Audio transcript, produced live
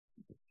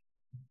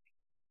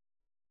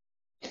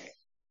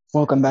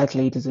Welcome back,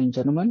 ladies and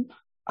gentlemen.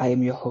 I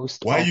am your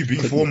host Why are you of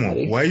being formal?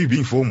 Technically. Why are you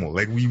being formal?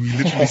 Like we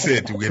literally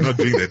said we're not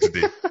doing that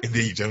today. And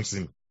then he jumps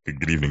in.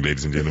 Good evening,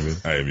 ladies and gentlemen.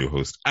 I am your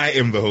host. I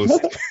am the host.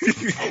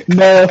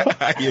 No,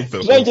 I am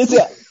the trying to host.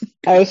 say,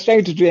 I was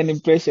trying to do an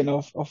impression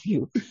of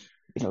you.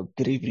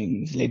 Good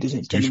evening, ladies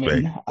and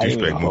gentlemen. I am your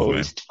Douchebag move, man.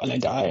 host,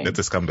 Valentine. That's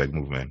a scumbag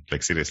move, man.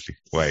 Like seriously.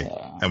 Why?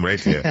 So, I'm right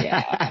here.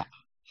 yeah.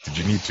 Did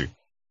you need to?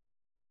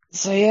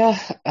 So yeah,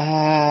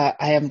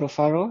 I am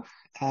Rufaro,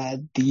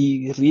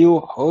 the real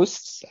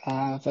host.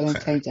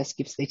 Valentine just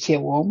keeps the chair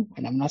warm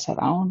when I'm not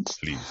around.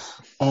 Please.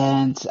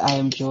 And I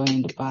am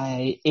joined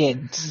by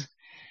Ed.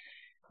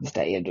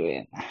 Mr.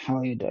 Edwin, how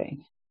are you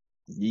doing?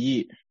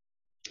 Yeah.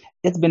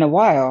 It's been a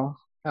while.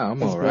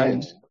 I'm It's all right.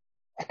 been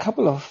a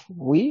couple of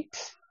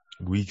weeks.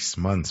 Weeks,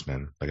 months,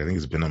 man. Like I think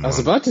it's been a month. I was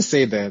about to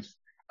say that.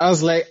 I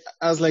was like,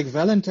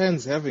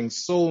 Valentine's having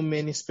so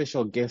many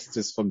special guests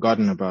is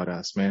forgotten about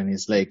us, man.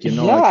 He's like, what,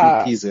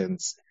 you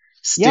peasants,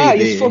 stay there.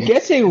 He's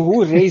forgetting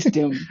who raised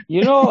him.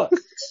 Wunawako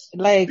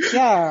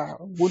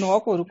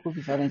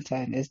Rukubi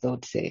Valentine, as they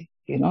would say,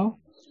 To be honest,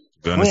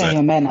 Where are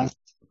your manners?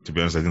 To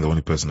be honest, I think the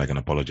only person I can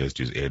apologize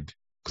to is Ed,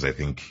 because I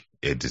think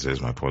Ed deserves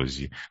my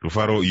apology.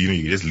 Rufaro,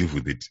 you just live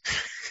with it.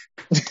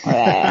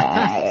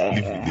 Live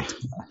with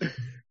it.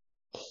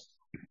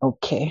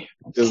 Okay.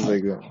 Just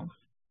like that.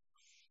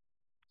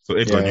 So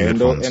Ed got new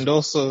headphones. And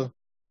also,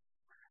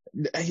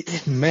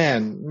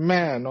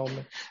 man.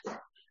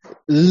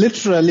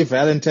 Literally,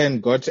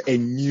 Valentine got a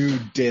new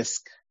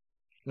desk.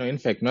 No, in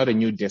fact, not a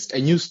new desk, a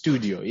new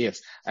studio.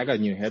 Yes, I got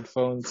new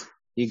headphones.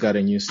 He got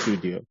a new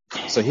studio.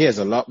 So he has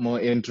a lot more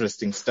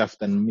interesting stuff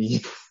than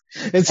me.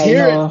 It's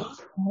here.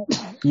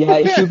 Yeah,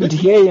 if you could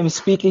hear him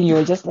speaking, you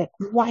were just like,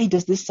 why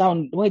does this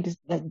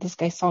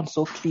guy sound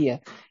so clear?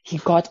 He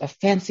got a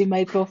fancy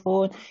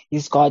microphone.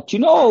 He's got,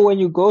 when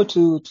you go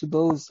to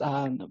those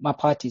my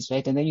parties,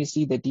 right? And then you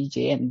see the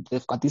DJ and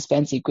they've got this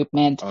fancy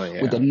equipment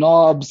with the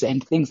knobs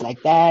and things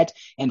like that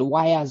and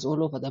wires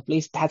all over the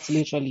place. That's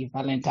literally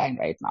Valentine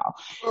right now.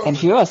 And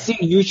if you are seeing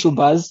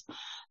YouTubers,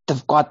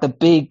 they've got the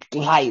big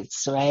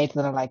lights, right?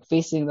 That are like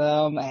facing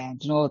them and,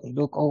 they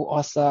look all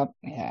awesome.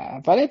 Yeah.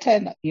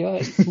 Valentine,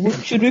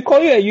 should we call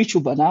you a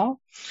YouTuber now?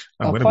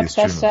 I'm going to be a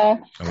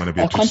streamer. I'm going to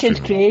be a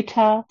content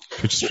creator.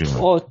 Twitch streamer.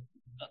 Oh,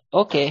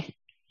 okay.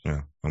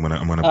 Yeah. I'm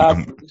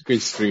gonna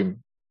Twitch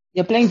stream.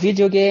 You're playing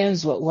video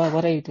games.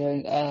 What are you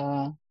doing?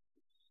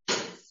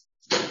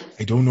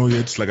 I don't know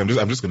yet. Like I'm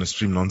just gonna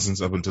stream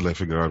nonsense up until I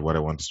figure out what I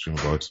want to stream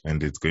about,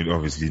 and it's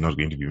obviously not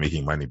going to be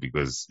making money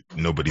because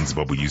nobody in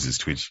Zimbabwe uses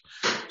Twitch.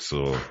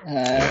 So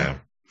yeah.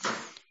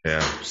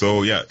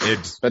 So yeah,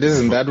 Ed. But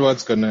isn't that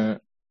what's gonna?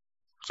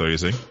 Sorry, you're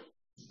saying?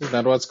 Isn't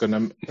that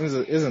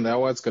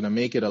what's gonna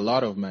make it a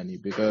lot of money?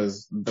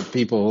 Because the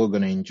people who are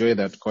gonna enjoy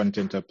that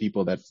content are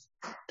people that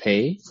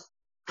pay.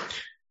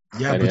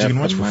 Yeah, but you can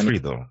watch for free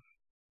though,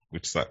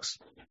 which sucks.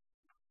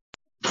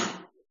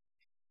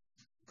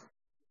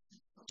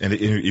 And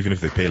even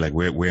if they pay, like,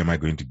 where am I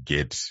going to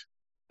get?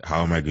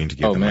 How am I going to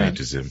get the money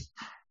to Zim?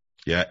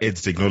 Yeah,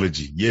 Ed's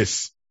technology.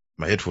 Yes,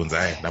 my headphones.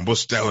 No,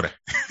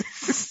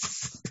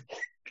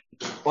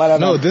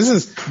 this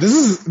is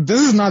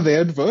not the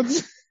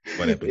headphones.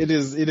 What happened?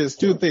 It is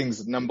two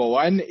things. Number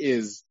one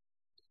is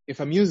if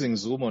I'm using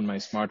Zoom on my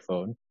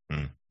smartphone,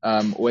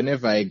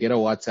 whenever I get a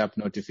WhatsApp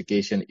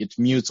notification, it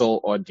mutes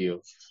all audio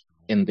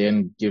and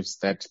then gives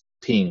that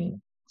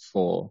ping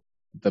for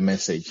the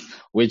message,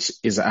 which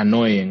is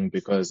annoying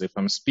because if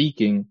I'm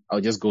speaking,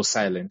 I'll just go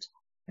silent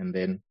and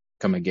then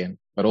come again.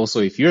 But also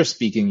if you're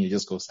speaking, you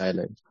just go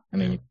silent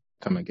and then you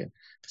come again.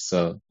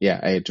 So yeah,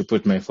 I had to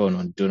put my phone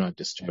on do not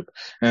disturb.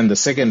 And the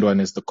second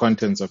one is the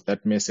contents of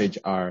that message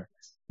are,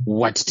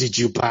 what did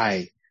you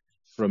buy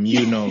from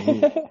who?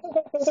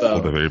 So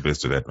all the very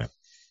best to that, man.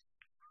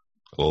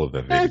 All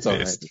the very best. All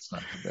right. It's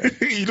not bad.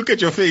 You look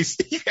at your face.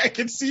 I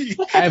can see.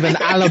 I have an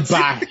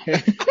alibi.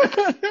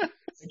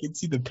 I can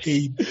see the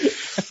pain.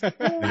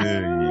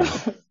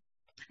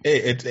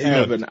 I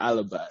have an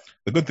alibi.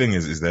 The good thing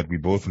is that we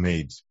both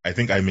I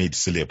think I made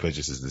sillier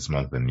purchases this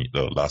month than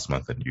last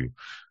month than you.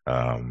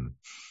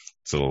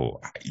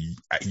 So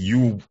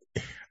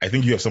I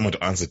think you have someone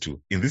to answer to.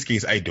 In this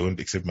case, I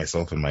don't, except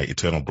myself and my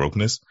eternal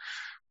brokenness,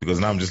 because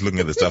now I'm just looking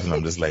at the stuff and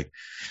I'm just like,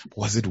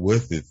 was it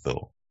worth it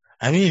though?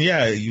 I mean,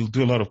 yeah, you'll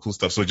do a lot of cool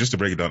stuff. So just to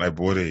break it down, I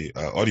bought a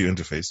audio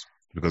interface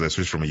because I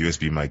switched from a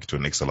USB mic to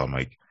an XLR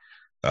mic.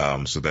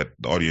 So that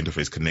the audio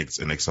interface connects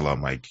an XLR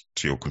mic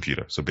to your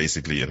computer. So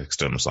basically an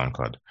external sound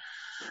card.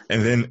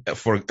 And then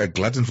for a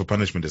glutton for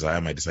punishment as I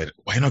am, I decided,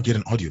 why not get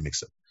an audio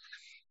mixer?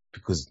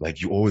 Because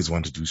like you always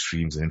want to do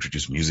streams and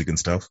introduce music and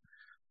stuff.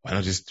 Why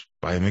not just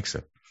buy a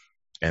mixer?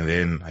 And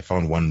then I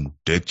found one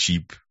dirt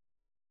cheap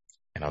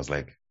and I was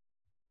like,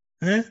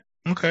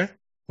 okay,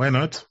 why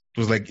not? It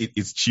was like,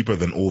 it's cheaper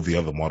than all the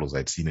other models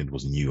I'd seen. It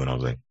was new. And I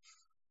was like,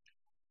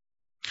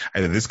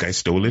 either this guy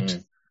stole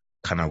it,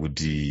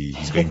 Kanawudi,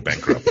 he's going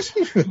bankrupt.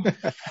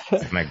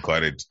 And I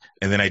got it.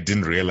 And then I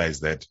didn't realize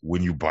that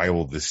when you buy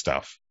all this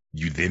stuff,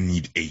 you then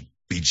need a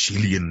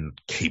bajillion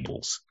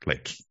cables.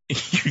 Like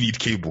you need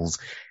cables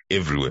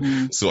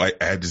everywhere. So I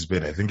had to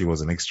spend, I think it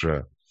was an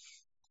extra,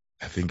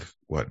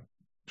 what?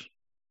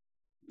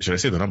 Should I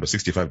say the number?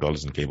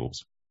 $65 in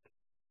cables.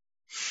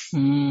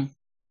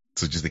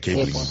 So just the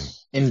cabling.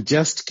 In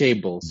just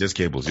cables. Just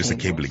cables. Just the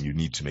cabling you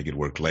need to make it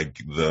work. Like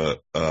the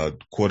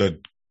quarter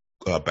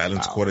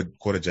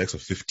jacks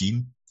of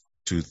 15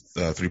 to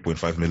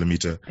 3.5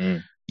 millimeter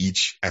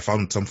each. I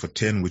found some for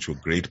 10, which were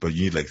great, but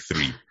you need like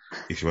 3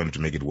 if you wanted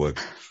to make it work.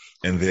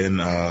 And then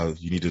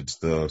you needed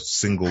the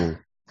single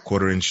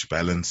 1/4-inch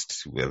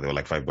balanced, where they were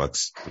like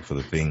 $5 for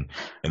the thing.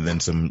 And then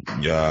some,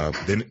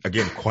 then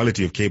again,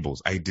 quality of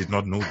cables. I did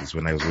not know this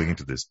when I was going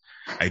into this.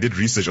 I did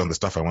research on the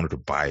stuff I wanted to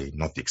buy,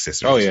 not the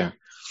accessories. Oh yeah.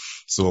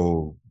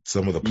 So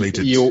some of the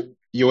plated.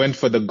 You went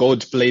for the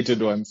gold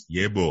plated ones.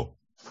 Yeah, bro.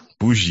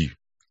 Bougie.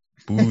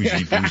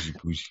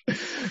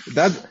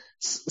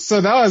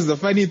 So that was the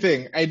funny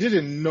thing. I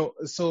didn't know.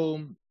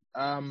 So,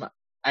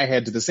 I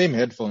had the same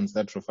headphones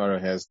that Rufaro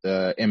has,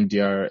 the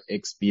MDR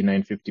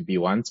XB950B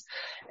ones,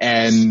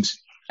 and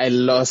I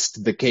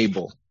lost the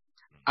cable.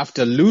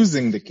 After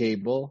losing the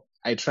cable,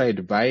 I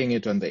tried buying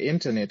it on the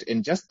internet,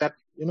 and just that,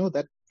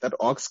 that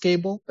aux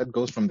cable that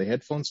goes from the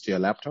headphones to your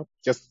laptop,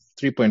 just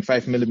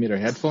 3.5 millimeter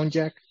headphone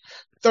jack,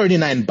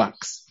 $39.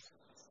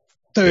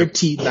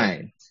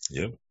 $39.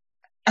 Yep.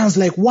 I was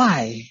like,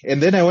 why? And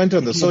then I went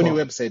on the Sony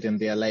website and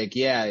they're like,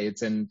 yeah,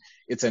 it's an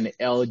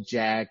L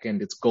jack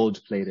and it's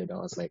gold plated. I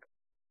was like,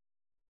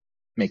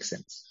 makes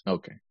sense.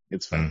 Okay,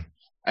 it's fine.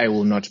 I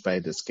will not buy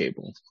this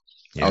cable.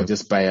 Yep. I'll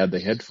just buy other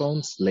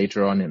headphones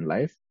later on in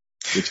life,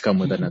 which come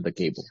with another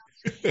cable.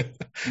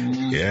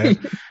 Yeah,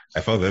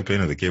 I felt that pain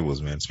of the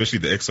cables, man. Especially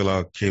the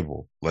XLR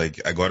cable.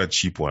 Like I got a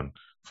cheap one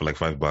for like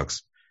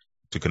 $5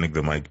 to connect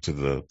the mic to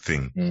the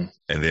thing,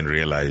 and then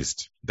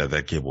realized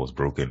that cable was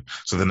broken.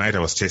 So the night I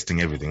was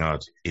testing everything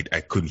out,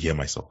 I couldn't hear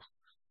myself.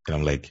 And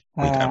I'm like,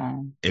 wait,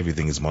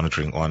 everything is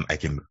monitoring on.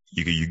 You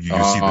see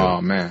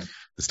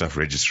the stuff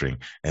registering.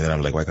 And then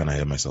I'm like, why can't I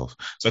hear myself?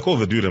 So I called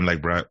the dude. I'm like,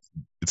 bruh,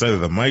 it's either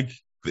the mic,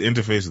 the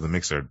interface, or the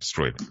mixer are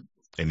destroyed.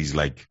 And he's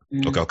like,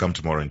 okay, I'll come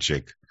tomorrow and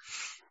check.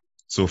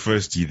 So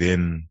first he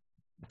then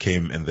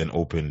came and then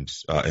opened,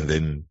 and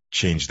then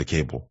changed the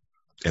cable.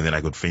 And then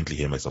I could faintly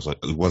hear myself. So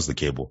it was the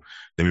cable.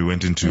 Then we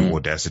went into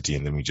Audacity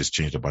and then we just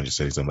changed a bunch of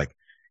settings. I'm like,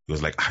 it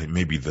was like,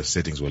 maybe the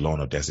settings were low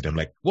on Audacity. I'm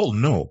like, well,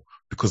 no,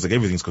 because like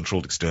everything's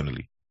controlled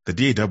externally.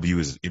 The DAW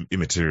is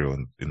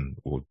immaterial in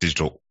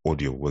digital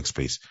audio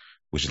workspace,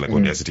 which is like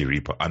Audacity,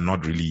 Reaper, are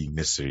not really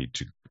necessary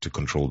to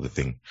control the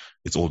thing.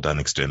 It's all done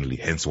externally.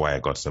 Hence why I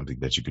got something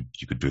that you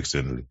could do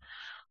externally.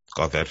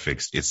 Got that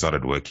fixed. It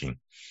started working.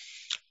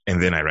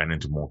 And then I ran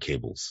into more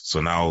cables.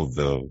 So now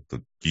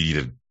you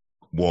needed,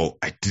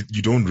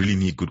 you don't really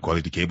need good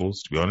quality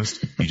cables, to be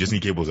honest. You just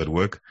need cables that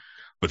work.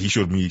 But he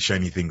showed me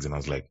shiny things and I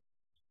was like,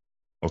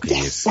 okay,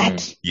 yes.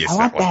 Yes,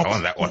 I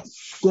want that one.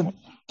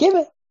 Give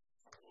it.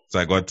 So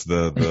I got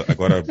I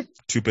got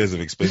 2 pairs of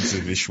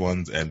expensive-ish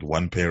ones and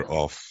 1 pair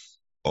of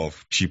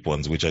cheap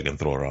ones, which I can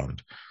throw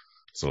around.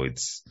 So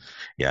it's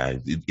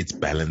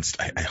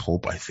balanced. I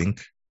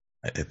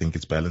think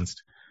it's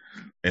balanced.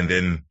 And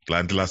then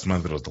last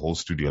month it was the whole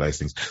studio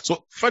license.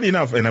 So funny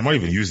enough, and I'm not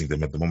even using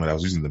them at the moment. I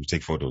was using them to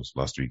take photos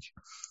last week,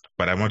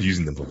 but I'm not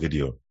using them for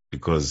video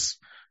because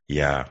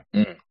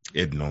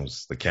Ed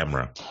knows the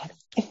camera,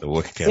 the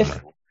work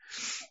camera.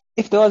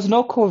 If there was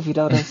no COVID,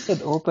 I would have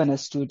said open a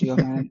studio,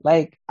 man.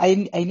 Like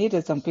I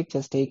needed some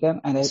pictures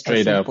taken, and I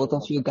sent both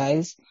of you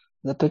guys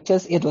the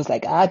pictures. It was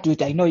like,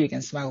 dude, I know you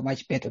can smile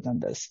much better than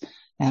this.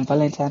 And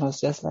Valentine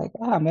was just like,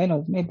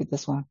 man, maybe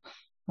this one.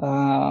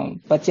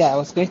 But yeah, I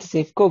was going to say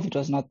if COVID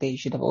was not there, you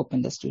should have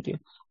opened the studio.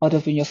 Would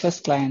have been your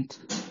first client.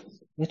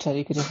 Literally,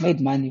 you could have made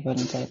money,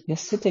 Valentine. You're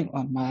sitting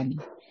on money.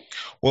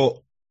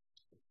 Well,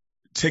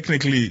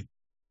 technically,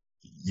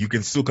 you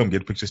can still come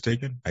get pictures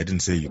taken. I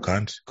didn't say you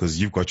can't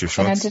because you've got your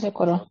shots. You're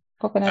fully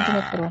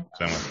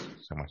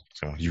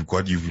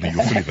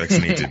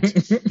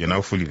vaccinated. You're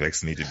now fully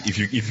vaccinated.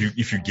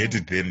 If you get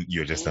it, then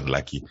you're just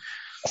unlucky.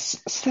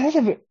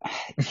 Should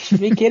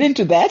we get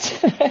into that?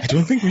 I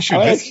don't think we should.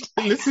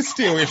 Let's just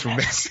stay away from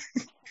that.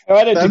 I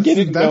wanted to get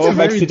into the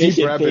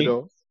vaccination rabbit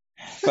thing,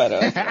 but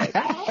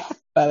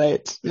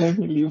alright, let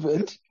me leave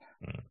it.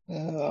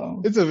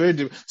 It's a very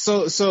deep.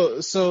 So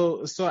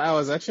I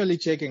was actually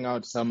checking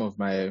out some of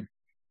my.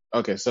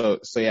 Okay, so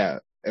yeah,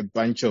 a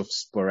bunch of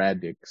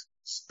sporadic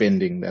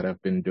spending that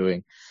I've been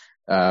doing.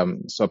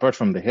 So apart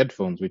from the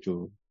headphones, which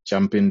we'll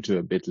jump into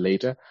a bit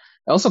later,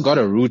 I also got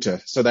a router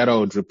so that I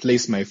would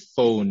replace my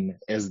phone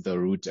as the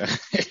router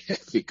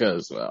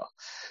because, well,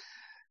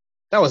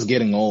 that was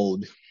getting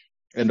old.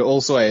 And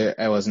also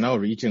I was now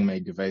reaching my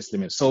device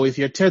limit. So if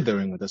you're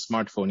tethering with a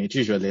smartphone, it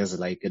usually has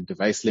like a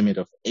device limit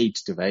of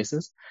 8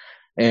 devices.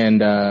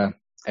 And, I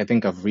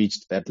think I've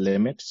reached that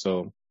limit.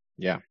 So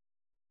yeah,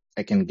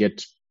 I can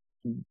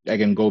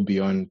go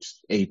beyond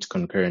 8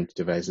 concurrent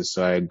devices.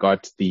 So I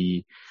got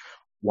the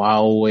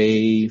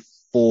Huawei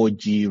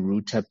 4G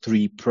Router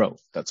 3 Pro.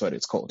 That's what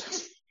it's called.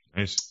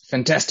 Nice.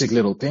 Fantastic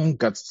little thing.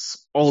 Got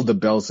all the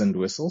bells and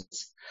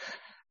whistles.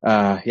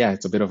 Yeah,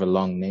 it's a bit of a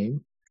long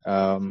name.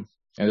 And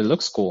it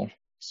looks cool.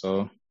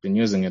 So been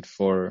using it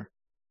for,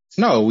 it's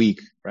now a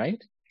week,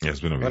 right? Yeah, it's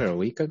been a week. What, a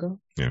week ago?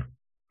 Yeah.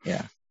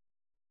 Yeah.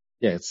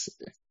 Yeah,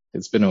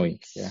 it's been a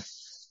week. Yeah.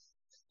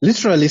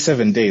 Literally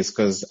 7 days,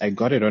 because I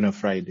got it on a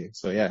Friday.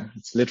 So yeah,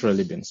 it's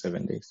literally been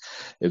 7 days.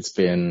 It's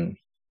been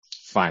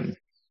fun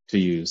to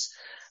use.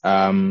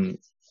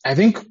 I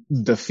think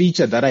the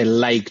feature that I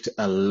liked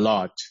a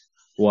lot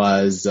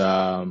was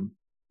the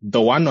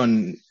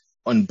one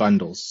on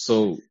bundles.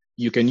 So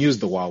you can use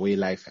the Huawei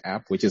Life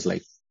app, which is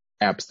like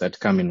apps that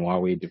come in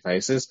Huawei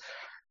devices,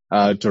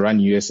 to run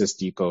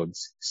USSD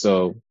codes.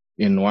 So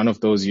in one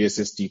of those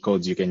USSD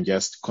codes, you can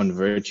just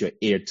convert your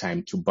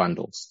airtime to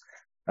bundles.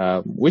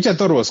 Which I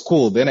thought was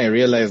cool. Then I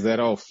realized that,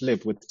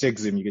 flip, with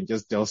Techzim, you can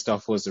just dial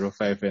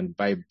 *405 and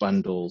buy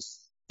bundles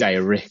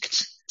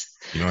direct.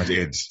 You know what,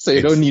 Ed? So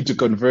you don't need to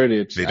convert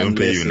it. They don't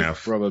pay you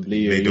enough.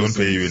 Probably they don't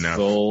pay you enough.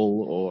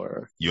 Soul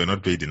or you're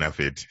not paid enough,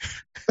 Ed.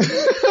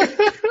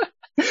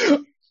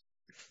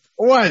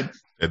 What?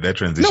 That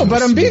transition. No,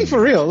 but I'm being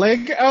for real.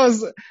 Like I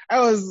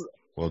was.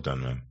 Well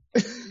done, man.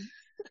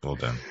 Well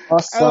done.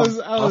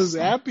 Awesome. I was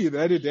happy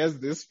that it has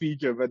this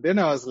feature, but then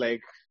I was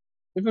like,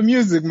 if I'm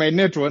using my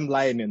net one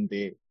line in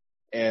there,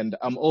 and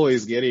I'm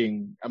always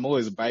buying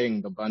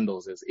the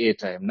bundles as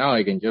airtime. Now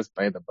I can just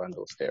buy the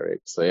bundles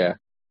direct. So yeah,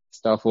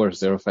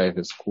 *405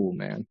 is cool,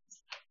 man.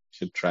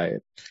 Should try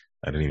it.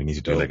 I don't even need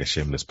to do like a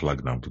shameless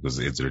plug now because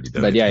it's already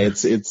done. But yeah,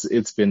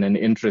 it's been an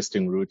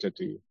interesting router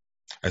to use.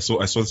 I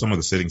saw some of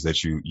the settings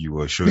that you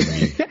were showing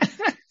me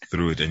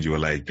through it, and you were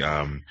like,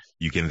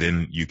 you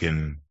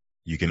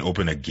can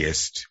open a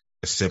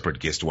separate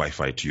guest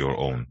Wi-Fi to your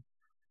own,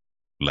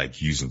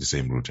 like using the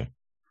same router.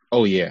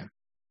 Oh yeah.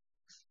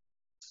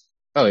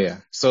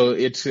 So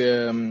it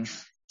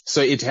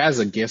has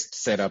a guest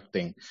setup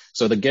thing.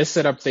 So the guest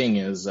setup thing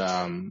is,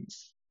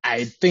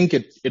 I think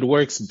it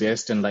works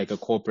best in like a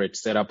corporate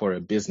setup or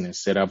a business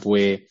setup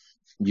where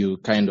you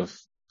kind of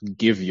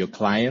give your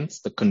clients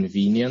the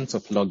convenience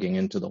of logging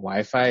into the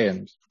Wi-Fi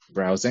and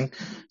browsing.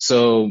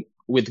 So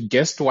with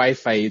guest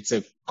Wi-Fi, it's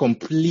a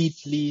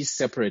completely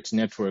separate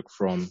network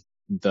from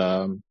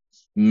the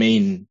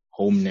main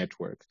home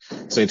network.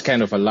 So it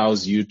kind of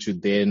allows you to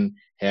then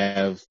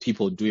have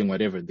people doing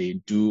whatever they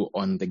do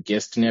on the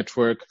guest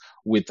network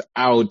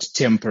without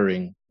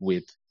tampering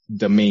with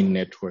the main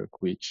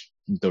network, which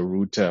the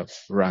router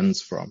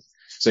runs from.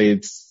 So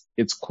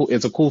it's cool.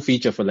 It's a cool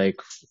feature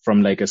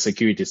from a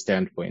security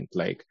standpoint.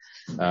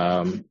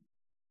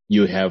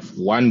 You have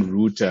one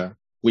router,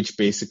 which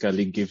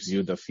basically gives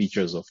you the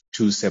features of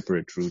two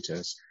separate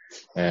routers.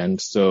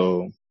 And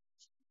so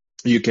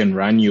you can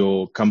run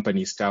your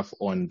company stuff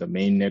on the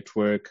main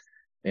network,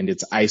 and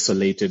it's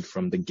isolated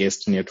from the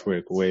guest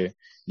network where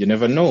you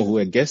never know who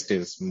a guest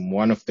is.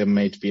 One of them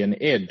might be an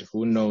Ed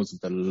who knows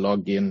the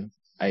login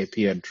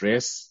IP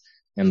address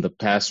and the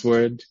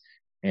password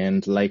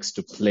and likes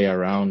to play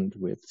around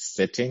with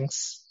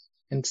settings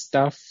and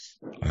stuff.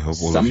 I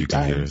hope all of you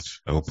can hear it.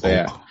 I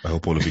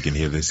hope all of you can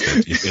hear this.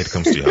 That if Ed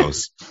comes to your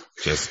house,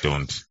 just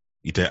don't.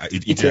 It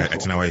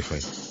Wi-Fi.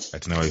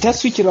 Just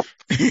switch it off.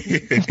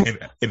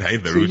 and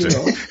hide the router.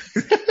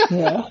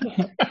 Yeah.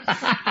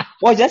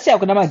 Well, just say I'm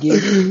gonna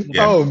game.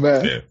 Yeah. Oh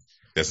man. Yeah.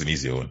 That's an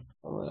easy one.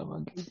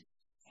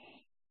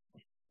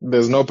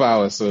 There's no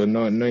power, so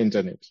no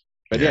internet.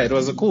 But yeah, it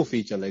was a cool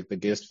feature, like the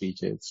guest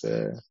feature.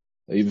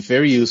 It's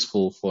very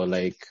useful for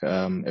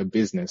a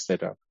business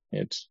setup.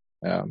 It's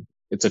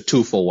a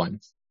 2-for-1.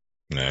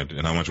 Yeah,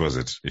 and how much was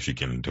it, if you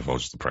can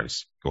divulge the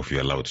price, or if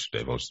you're allowed to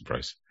divulge the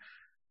price?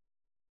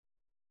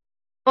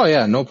 Oh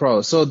yeah, no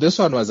problem. So this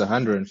one was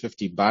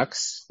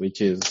 $150, which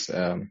is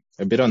a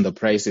bit on the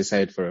pricey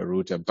side for a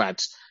router.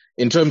 But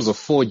in terms of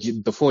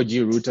 4G, the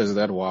 4G routers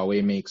that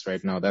Huawei makes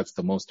right now, that's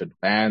the most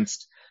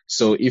advanced.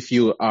 So if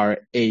you are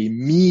a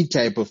me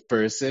type of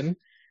person,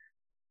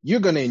 you're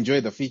going to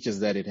enjoy the features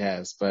that it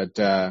has. But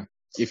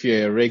if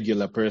you're a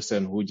regular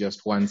person who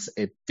just wants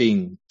a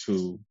thing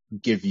to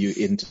give you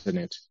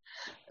internet,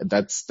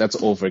 that's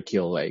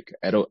overkill.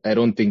 I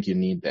don't think you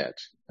need that.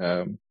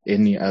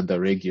 Any other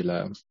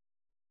regular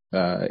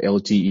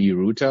LTE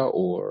router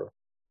or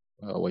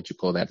what you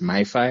call that,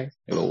 MiFi,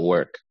 it'll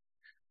work.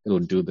 It'll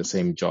do the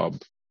same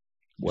job.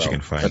 Well, you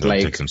can find on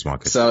Texans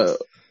Market. So,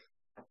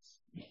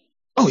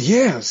 oh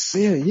yes,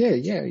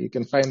 yeah. You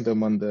can find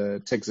them on the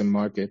Texan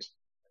Market.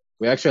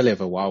 We actually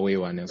have a Huawei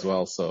one as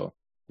well. So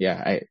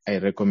yeah, I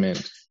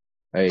recommend.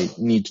 I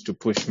need to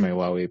push my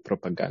Huawei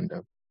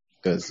propaganda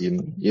because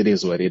it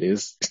is what it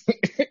is.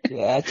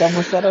 Yeah,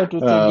 shout out to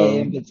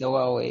game with the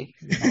Huawei.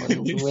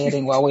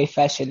 Wearing Huawei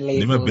fashion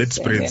labels. And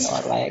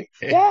then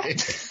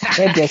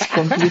they just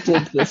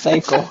completed the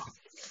cycle.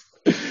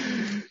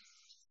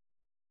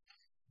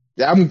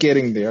 I'm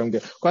getting there.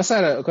 Because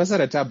I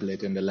had a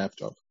tablet and a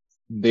laptop.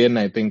 Then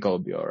I think I'll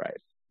be all right.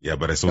 Yeah,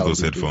 but I saw those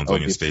headphones on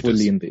your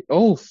status.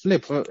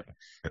 Flip.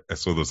 I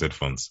saw those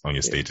headphones on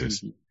your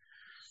status.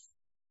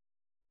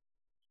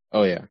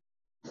 Oh yeah.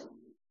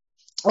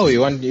 Oh,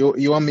 you want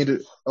me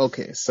to?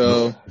 Okay,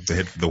 so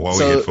the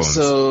Huawei headphones.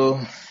 So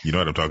you know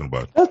what I'm talking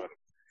about.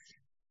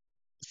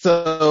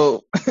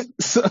 So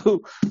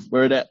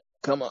where that?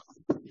 Come on.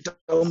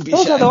 Don't be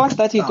Those shy. are the ones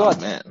that you got.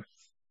 Man.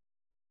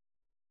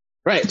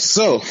 Right.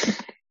 So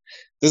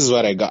this is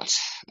what I got.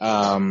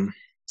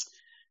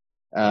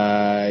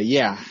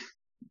 Yeah.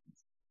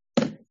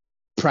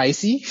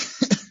 Pricey.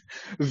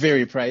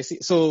 Very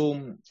pricey.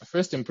 So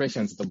first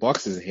impressions, the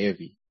box is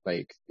heavy.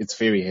 Like, it's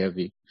very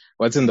heavy.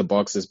 What's in the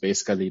box is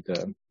basically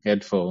the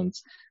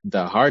headphones,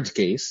 the hard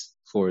case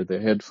for the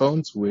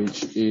headphones,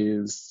 which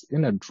is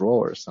in a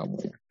drawer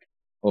somewhere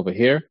over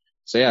here.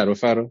 So yeah,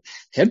 Rufaro,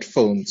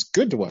 headphones,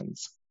 good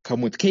ones,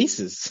 come with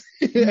cases.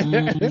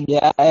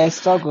 Yeah, I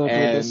struggled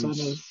with this And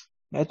one.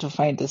 I had to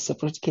find a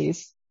separate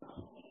case.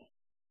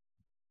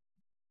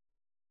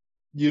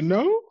 you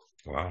know?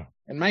 Wow.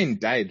 And mine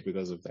died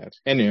because of that.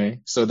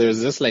 Anyway, so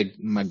there's this like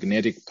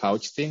magnetic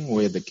pouch thing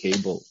where the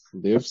cable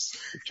lives,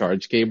 the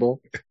charge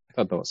cable. I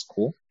thought that was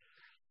cool.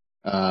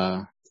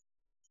 I'm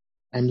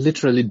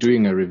literally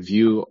doing a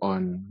review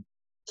on,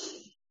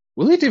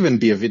 will it even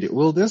be a video?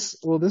 Will this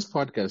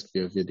podcast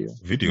be a video?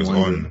 Video's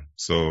on.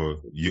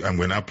 So I'm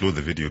going to upload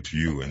the video to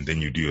you and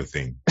then you do your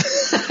thing.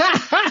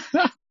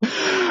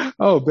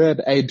 Oh, man,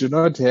 I do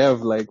not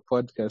have like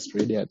podcast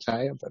ready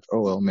attire, but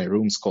oh well, my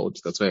room's cold.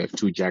 That's why I have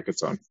 2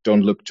 jackets on.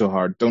 Don't look too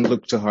hard. Don't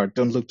look too hard.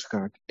 Don't look too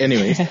hard.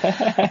 Anyways,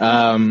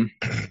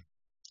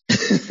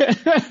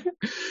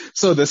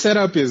 so the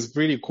setup is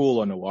pretty cool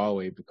on a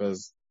Huawei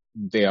because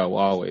they are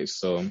Huawei.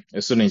 So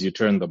as soon as you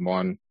turn them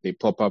on, they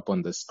pop up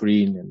on the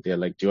screen and they're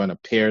like, do you want to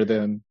pair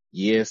them?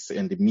 Yes.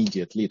 And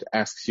immediately it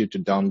asks you to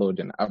download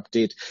an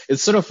update.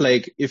 It's sort of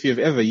like if you've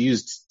ever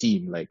used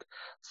Steam, like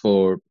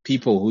for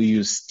people who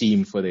use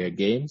Steam for their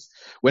games,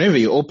 whenever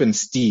you open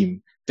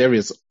Steam, there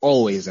is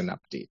always an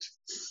update.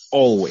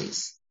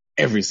 Always.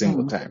 Every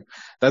single time.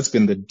 That's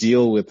been the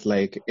deal with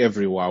like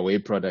every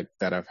Huawei product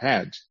that I've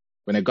had.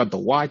 When I got the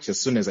watch, as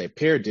soon as I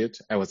paired it,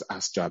 I was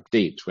asked to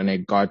update. When I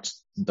got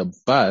the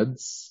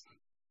buds,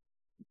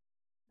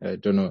 I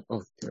don't know.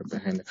 Oh, they're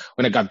behind it.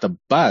 When I got the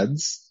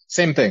buds,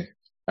 same thing.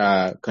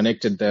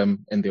 Connected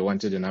them and they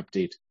wanted an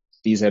update.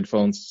 These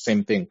headphones,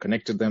 same thing.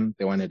 Connected them,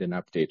 they wanted an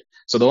update.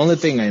 So the only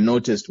thing I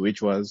noticed,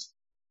 which was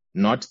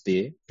not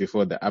there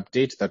before the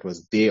update, that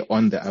was there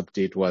on the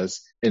update,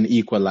 was an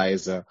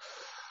equalizer,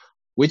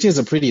 which is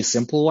a pretty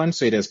simple one.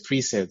 So it has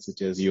presets.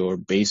 It has your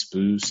bass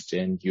boost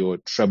and your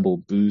treble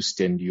boost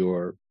and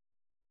your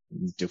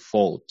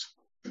default,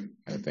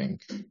 I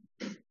think.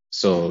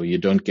 So you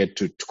don't get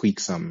to tweak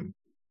some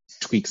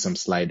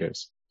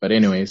sliders. But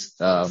anyways,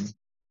 that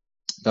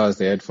was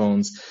the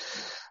headphones.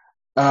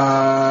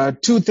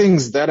 2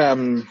 things that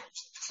I'm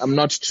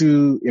not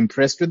too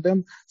impressed with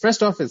them.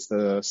 First off, it's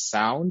the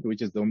sound,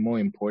 which is the more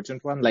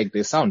important one. Like,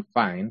 they sound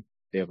fine.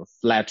 They have a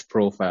flat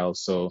profile,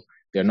 so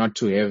they're not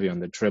too heavy on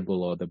the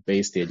treble or the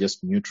bass. They're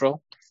just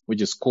neutral,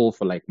 which is cool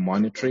for like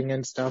monitoring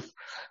and stuff.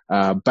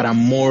 But I'm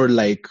more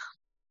like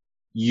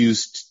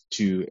used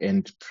to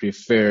and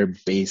prefer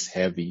bass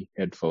heavy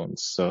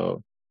headphones.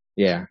 So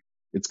yeah,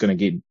 it's going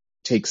to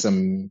take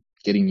some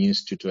getting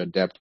used to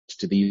adapt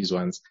to these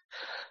ones.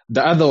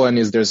 The other one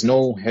is there's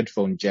no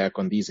headphone jack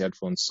on these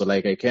headphones. So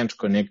like I can't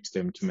connect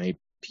them to my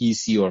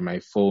PC or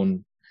my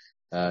phone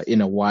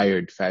in a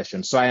wired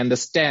fashion. So I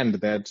understand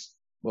that,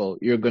 well,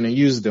 you're going to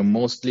use them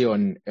mostly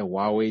on a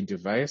Huawei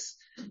device,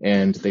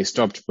 and they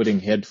stopped putting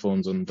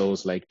headphones on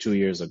those like 2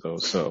 years ago.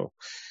 So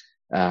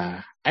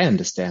I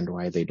understand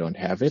why they don't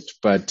have it.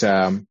 But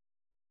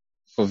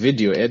for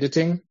video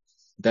editing,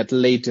 that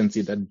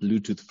latency that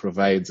Bluetooth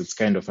provides, it's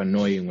kind of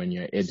annoying when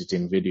you're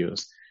editing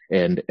videos,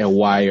 and a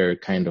wire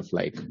kind of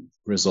like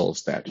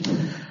resolves that.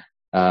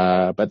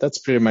 But that's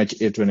pretty much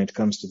it when it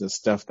comes to the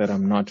stuff that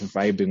I'm not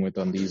vibing with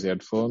on these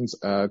headphones.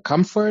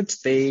 Comfort,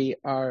 they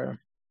are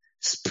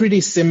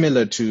pretty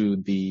similar to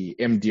the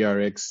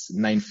MDRX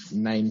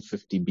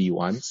 950B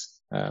ones,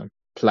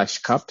 plush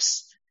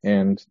cups,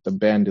 and the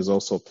band is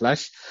also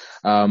plush.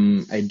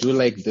 I do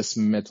like this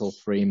metal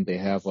frame they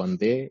have on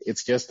there.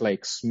 It's just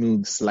like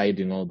smooth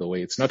sliding all the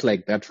way. It's not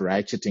like that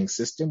ratcheting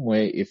system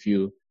where if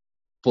you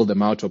pull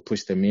them out or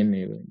push them in,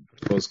 it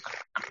goes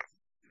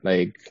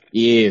like,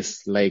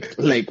 yes, like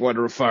what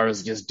Rufaro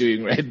is just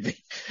doing right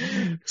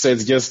there. So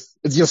it's just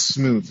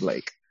smooth,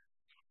 like.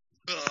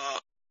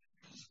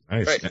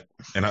 Nice. Right.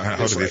 And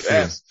how do they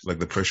feel? Like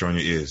the pressure on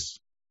your ears?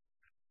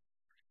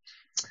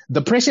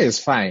 The pressure is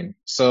fine.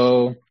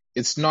 So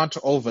it's not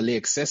overly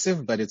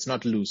excessive, but it's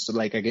not loose. So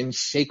like I can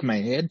shake my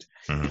head.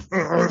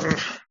 Mm-hmm.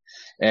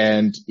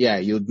 And yeah,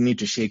 you'd need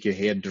to shake your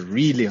head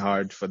really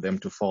hard for them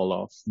to fall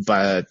off.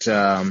 But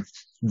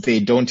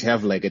they don't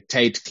have like a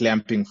tight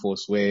clamping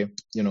force where,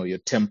 you know, your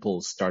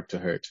temples start to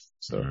hurt.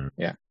 So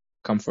yeah,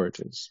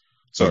 comfort is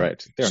all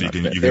right. So you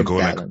can go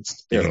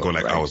balanced. Like, you can go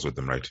like hours with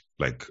them, right?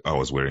 Like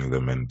hours wearing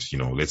them, and you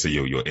know, let's say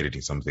you're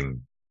editing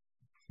something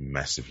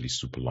massively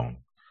super long.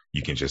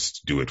 You can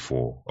just do it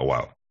for a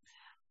while.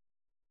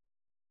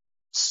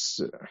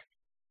 So,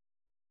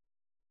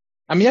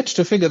 I'm yet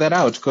to figure that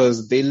out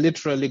because they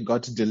literally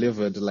got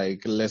delivered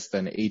like less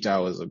than 8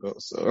 hours ago.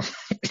 So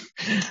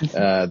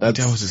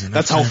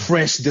that's how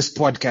fresh this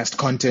podcast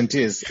content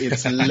is.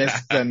 It's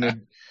less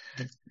than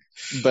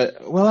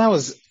But well, I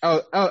was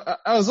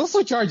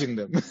also charging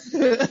them.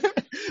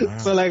 Wow.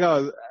 So like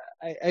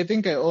I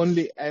think I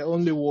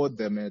only wore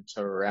them at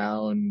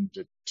around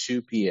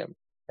 2 p.m.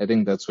 I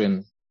think that's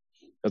when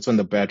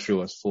the battery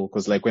was full.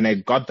 Cause like when I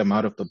got them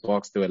out of the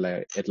box, they were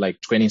like at like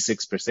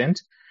 26%.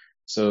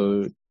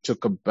 So it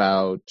took a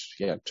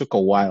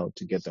while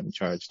to get them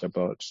charged,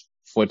 about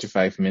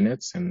 45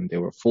 minutes, and they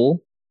were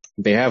full.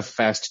 They have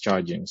fast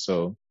charging.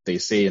 So they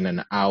say in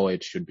an hour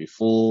it should be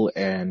full.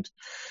 And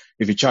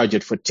if you charge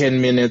it for 10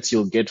 minutes,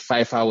 you'll get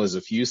 5 hours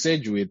of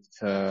usage with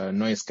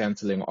noise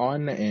cancelling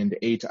on, and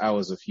 8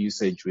 hours of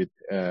usage with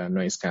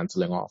noise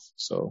cancelling off.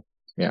 So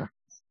yeah,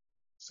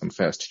 some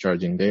fast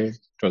charging there. It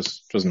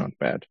was not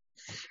bad.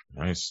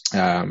 Nice.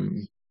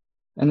 And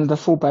the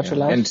full battery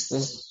life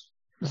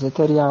is it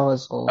 30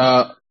 hours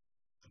or?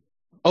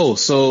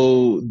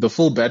 So the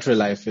full battery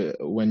life,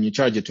 when you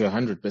charge it to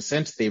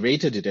 100%, they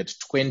rated it at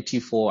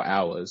 24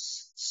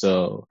 hours.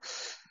 So,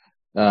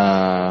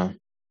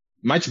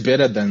 much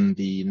better than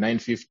the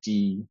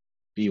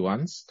 950B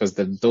ones, because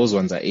those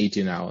ones are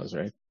 18 hours,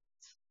 right?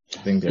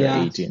 I think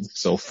they're 18.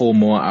 So 4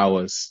 more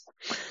hours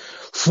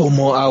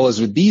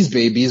with these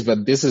babies,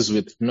 but this is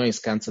with noise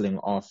cancelling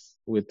off.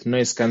 With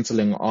noise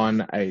cancelling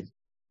on, I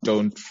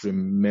don't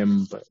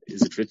remember.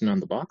 Is it written on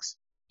the box?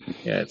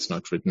 Yeah, it's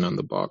not written on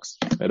the box.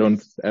 I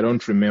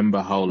don't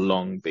remember how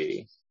long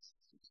they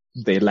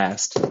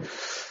last.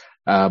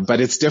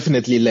 But it's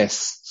definitely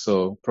less.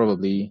 So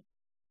probably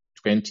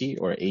 20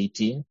 or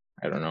 18.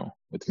 I don't know,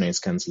 with noise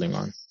cancelling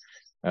on.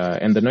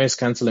 And the noise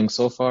cancelling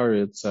so far,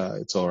 it's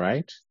all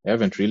right. I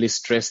haven't really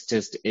stress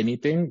tested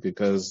anything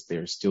because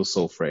they're still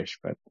so fresh,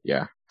 but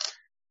yeah.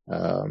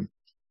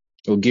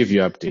 We'll give you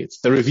updates.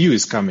 The review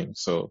is coming,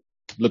 so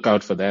look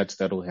out for that.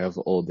 That'll have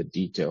all the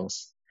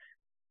details.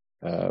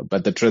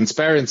 But the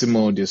transparency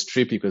mode is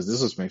trippy because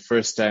this was my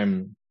first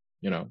time,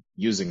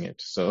 using it.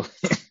 So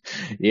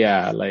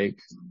yeah, like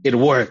it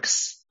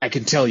works. I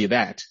can tell you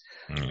that.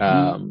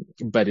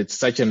 Mm-hmm. But it's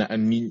such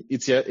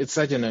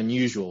an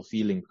unusual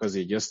feeling because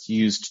you're just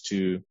used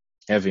to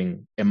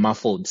having a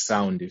muffled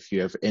sound if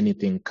you have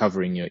anything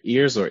covering your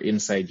ears or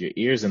inside your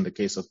ears in the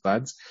case of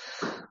buds.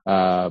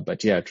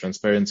 But yeah,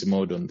 transparency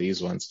mode on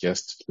these ones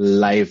just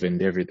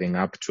livened everything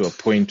up to a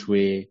point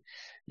where,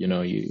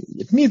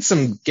 it needs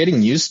some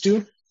getting used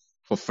to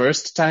for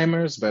first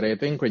timers, but I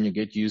think when you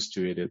get used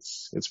to it,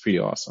 it's pretty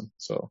awesome.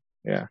 So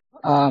yeah.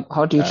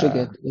 How do you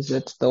trigger it? Is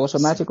it the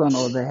automatic one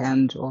or the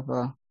hand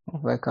over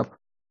a cup?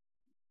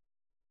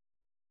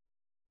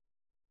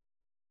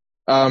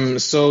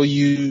 So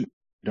I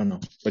don't know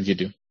what you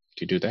do. Do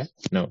you do that?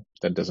 No,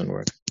 that doesn't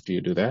work. Do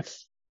you do that?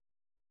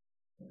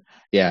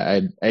 Yeah,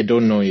 I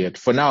don't know yet.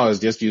 For now, I was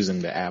just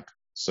using the app.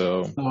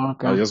 So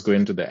okay. I'll just go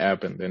into the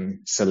app and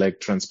then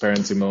select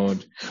transparency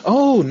mode.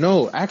 Oh,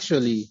 no,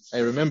 actually, I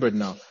remembered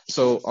now.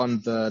 So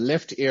on the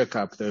left ear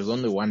cup, there's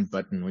only one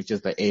button, which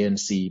is the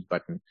ANC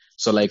button.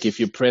 So like if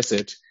you press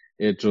it,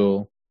 it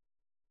will,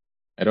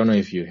 I don't know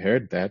if you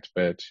heard that,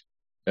 but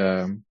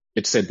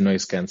it said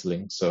noise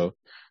cancelling. So,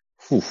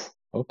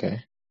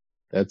 okay.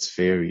 That's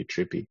very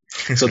trippy.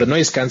 So the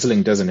noise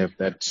cancelling doesn't have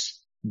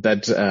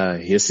that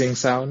hissing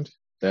sound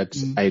that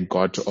I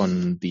got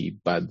on the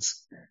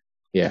buds.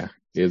 Yeah,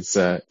 it's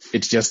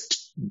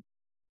just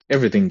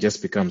everything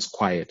just becomes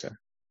quieter,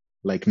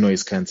 like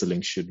noise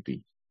cancelling should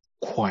be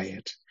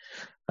quiet.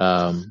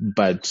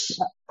 But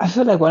I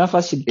feel like one of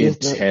us should get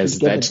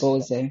the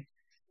Bose.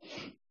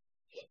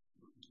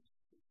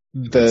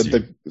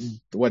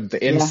 The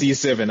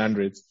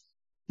NC700s.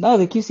 No,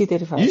 the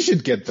QC35. You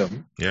should get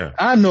them. Yeah.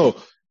 No.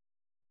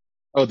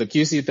 Oh, the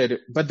QC30,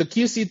 but the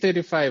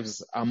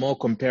QC35s are more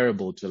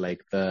comparable to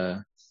like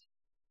okay,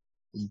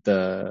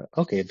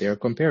 they're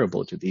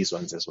comparable to these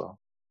ones as well.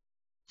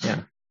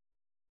 Yeah.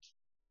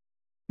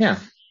 Yeah.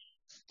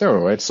 They're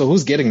all right. So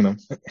who's getting them?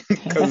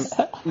 Because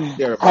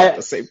they're about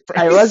the same price.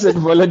 I wasn't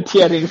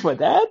volunteering for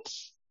that.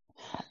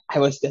 I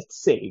was just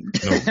saying.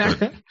 No,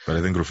 but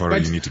I think, Rufaro,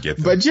 you need to get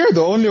them. But you're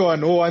the only one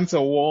who wants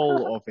a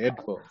wall of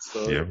headphones.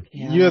 So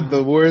you're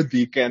the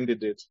worthy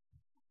candidate.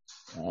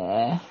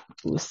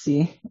 We'll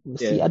see.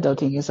 See.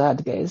 Adulting is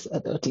hard, guys.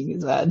 Adulting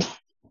is hard.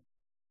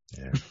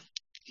 Yeah.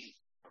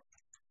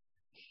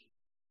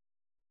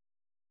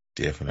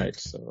 Definitely. Right,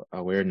 so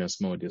awareness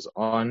mode is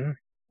on.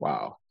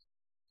 Wow.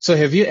 So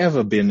have you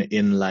ever been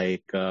in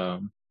like a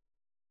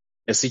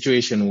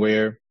situation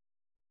where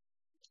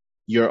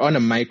you're on a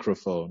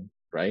microphone,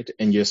 right?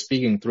 And you're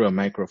speaking through a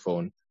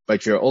microphone,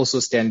 but you're also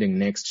standing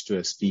next to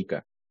a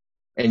speaker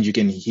and you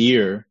can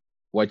hear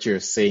what you're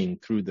saying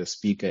through the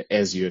speaker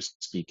as you're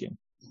speaking.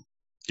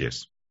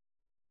 Yes.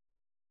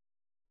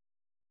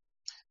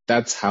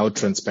 That's how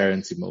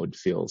transparency mode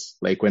feels.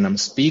 Like when I'm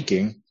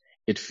speaking,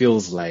 it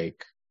feels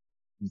like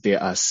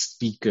there are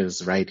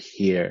speakers right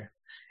here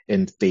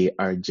and they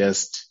are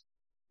just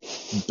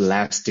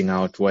blasting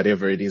out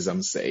whatever it is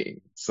I'm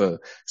saying. So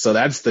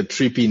that's the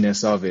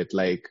trippiness of it.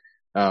 Like,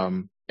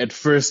 at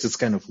first it's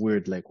kind of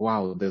weird. Like,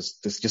 wow, there's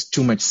just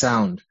too much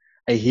sound.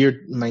 I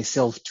hear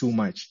myself too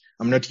much.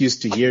 I'm not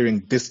used to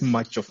hearing this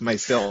much of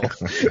myself.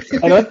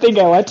 I don't think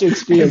I want to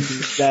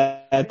experience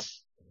that.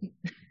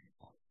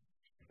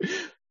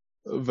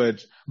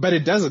 But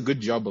it does a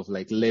good job of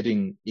like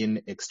letting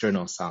in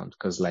external sound,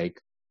 because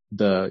like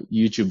the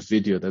YouTube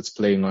video that's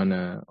playing on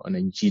a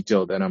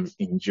GTEL that I'm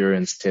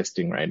endurance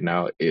testing right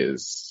now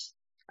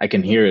I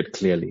can hear it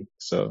clearly.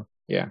 So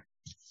yeah.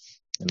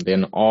 And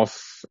then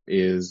off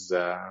is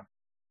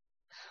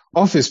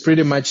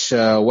pretty much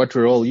what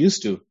we're all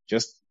used to.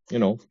 Just,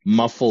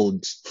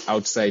 muffled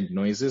outside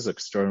noises,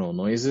 external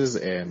noises,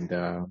 and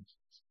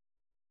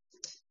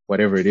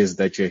whatever it is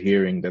that you're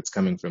hearing that's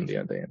coming from the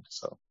other end.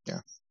 So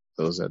yeah,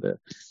 those are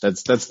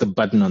that's the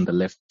button on the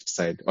left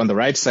side. On the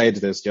right side,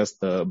 there's just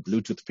the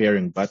Bluetooth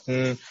pairing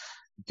button,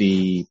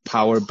 the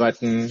power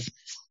button,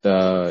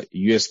 the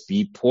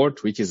USB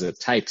port, which is a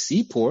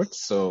Type-C port.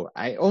 So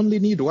I only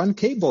need one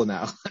cable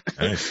now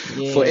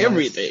for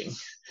everything.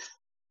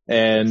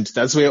 And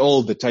that's where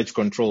all the touch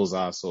controls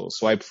are. So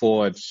swipe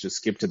forward to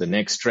skip to the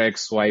next track,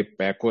 swipe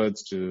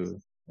backwards to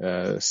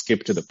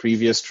skip to the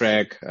previous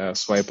track,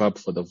 swipe up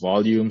for the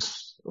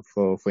volumes,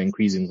 for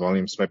increasing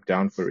volume, swipe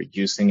down for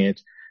reducing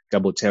it,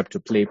 double tap to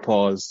play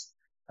pause,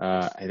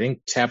 I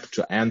think tap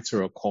to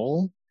answer a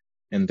call,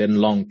 and then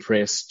long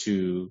press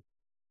to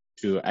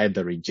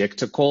either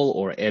reject a call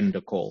or end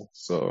a call.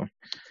 So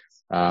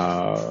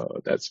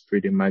that's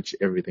pretty much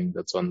everything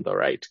that's on the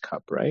right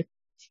cup, right?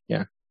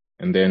 Yeah.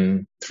 And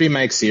then 3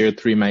 mics here,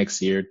 3 mics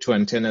here, 2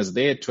 antennas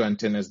there, 2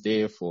 antennas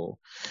there for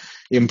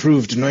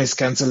improved noise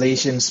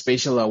cancellation,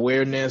 spatial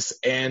awareness,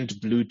 and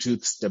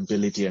Bluetooth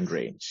stability and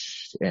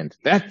range. And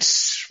that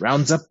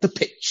rounds up the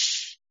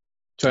pitch.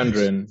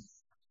 200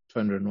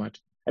 what?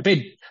 I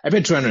paid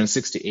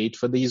 268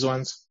 for these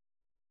ones.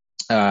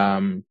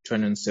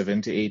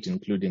 278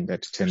 including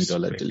that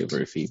 $10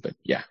 delivery fee. But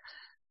yeah.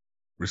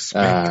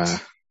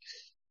 Respect.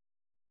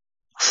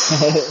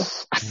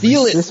 I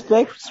feel it.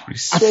 Respect. I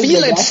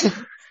feel it.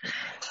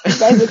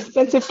 Guys,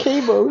 expensive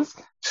cables.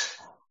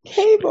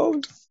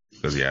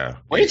 Because yeah.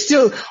 Wait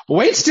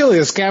till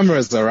his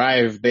cameras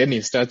arrive, then he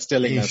starts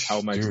telling us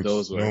how much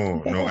those were.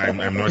 No, I'm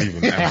not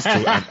even.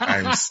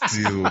 I'm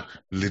still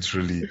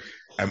literally.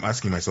 I'm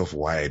asking myself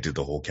why I did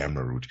the whole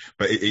camera route,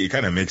 but it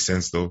kind of makes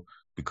sense though,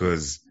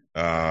 because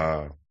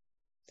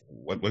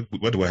what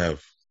do I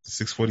have?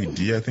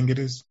 640D, I think it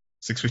is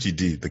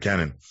 650D, the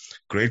Canon,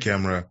 great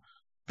camera.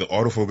 The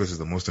autofocus is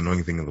the most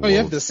annoying thing in the world. Oh, you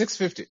have the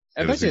 650.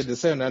 I thought you had the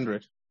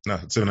 700. No,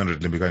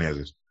 700. Limbikani has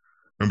it.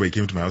 Remember, he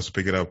came to my house to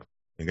pick it up.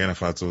 And then I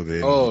took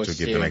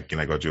it,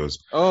 and I got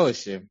yours. Oh,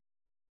 shit.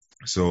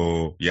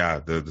 So yeah,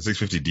 the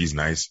 650D is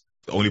nice.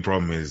 The only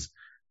problem is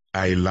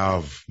I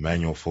love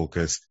manual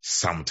focus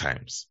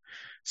sometimes,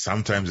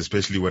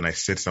 especially when I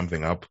set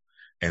something up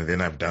and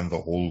then I've done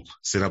the whole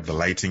set up the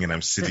lighting and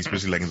I'm sitting,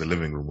 especially like in the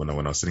living room when I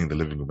was sitting in the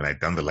living room and I'd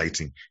done the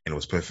lighting and it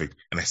was perfect.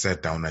 And I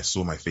sat down and I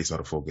saw my face out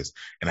of focus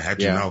and I had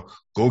to now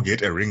go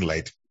get a ring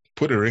light,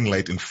 put a ring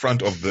light in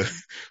front of the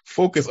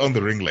focus on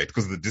the ring light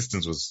because the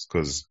distance was,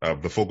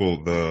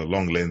 the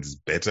long lens is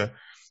better,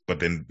 but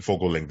then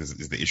focal length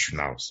is the issue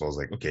now. So I was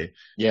like, okay,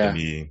 let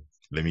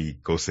me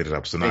go set it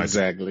up. So now I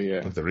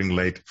put the ring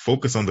light,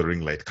 focus on the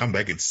ring light, come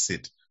back and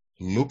sit,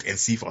 look and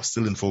see if I was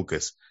still in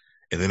focus.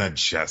 And then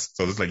adjust.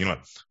 So it's like, I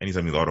need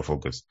something with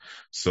autofocus.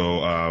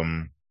 So,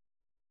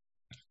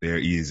 there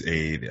is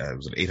it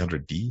was an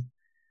 800D.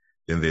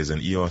 Then there's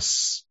an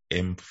EOS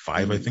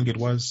M5, I think it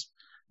was,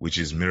 which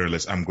is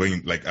mirrorless. I'm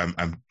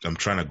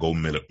trying to go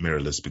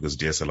mirrorless because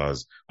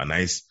DSLRs are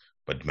nice,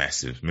 but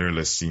massive.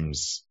 Mirrorless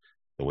seems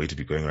the way to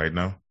be going right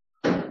now.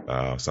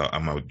 So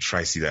I'm going to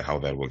try see how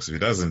that works. If it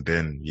doesn't,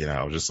 then,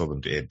 I'll just sell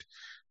them to Ed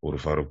or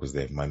Rufaro because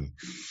they have money.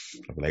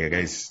 I'll be like,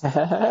 guys,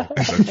 I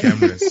got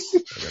cameras.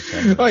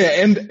 Oh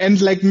yeah,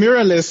 and like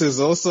mirrorless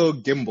is also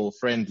gimbal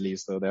friendly,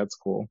 so that's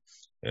cool.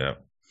 Yeah.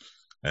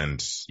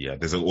 And yeah,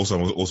 there's also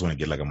want to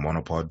get like a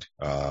monopod,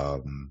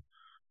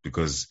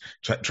 because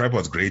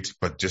tripod's great,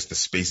 but just the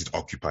space it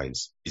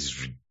occupies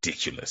is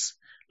ridiculous.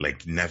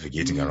 Like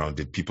navigating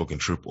around it, people can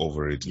trip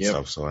over it and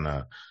stuff. So on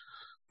a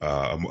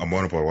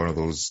monopod, one of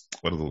those,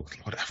 I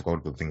forgot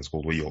what the thing is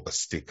called, where you hold a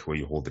stick, where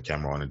you hold the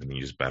camera on it and then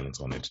you just balance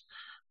on it.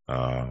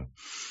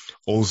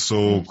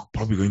 Also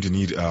probably going to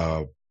need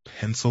a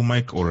pencil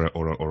mic or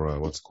a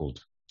what's it called?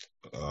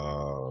 What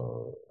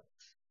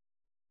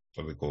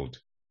are they called?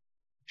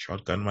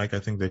 Shotgun mic, I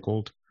think they're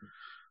called,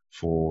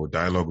 for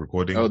dialogue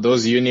recording. Oh,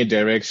 those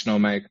unidirectional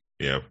mic.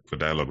 Yeah, for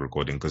dialogue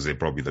recording, because they're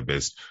probably the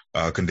best.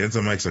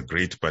 Condenser mics are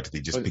great, but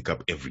they just pick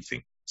up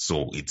everything.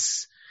 So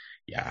it's,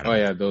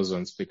 those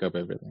ones pick up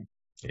everything.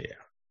 Yeah.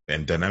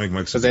 And dynamic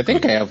mics. Because I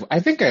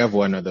think I have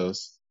one of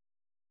those.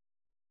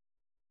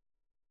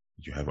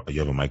 You have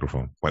a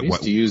microphone. I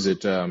used to use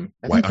it. Why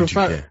aren't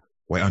you here?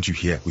 Why aren't you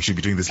here? We should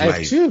be doing this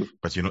live. Too.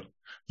 But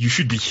you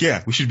should be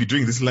here. We should be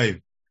doing this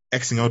live.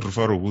 Xing out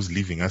Rufaro, who's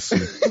leaving us to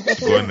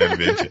go on an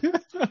adventure.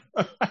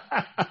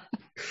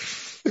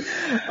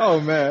 Oh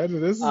man,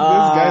 this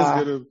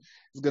guy's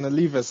gonna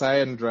leave us high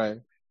and dry.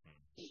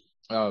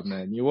 Oh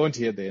man, you won't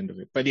hear the end of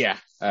it. But yeah,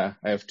 I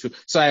have two.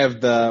 So I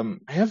have I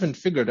haven't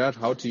figured out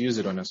how to use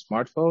it on a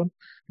smartphone,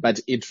 but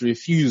it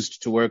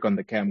refused to work on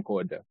the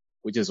camcorder,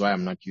 which is why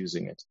I'm not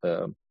using it.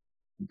 The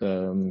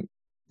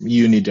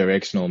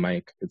unidirectional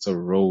mic. It's a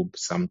Rode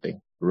something.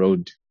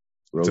 Rode.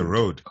 It's a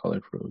Rode. Call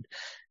it Rode.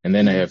 And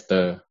then I have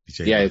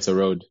it's a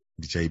Rode.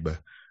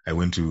 I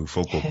went to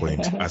Focal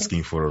Point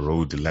asking for a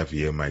Rode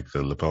lavalier mic,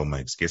 the lapel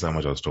mics. Guess how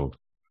much I was told?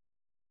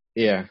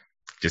 Yeah.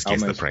 Just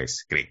guess the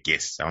price. Great,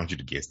 guess. I want you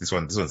to guess. This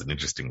one's an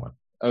interesting one.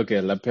 Okay,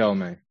 lapel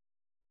mic.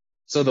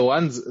 So the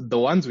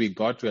ones we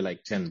got were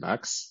like $10,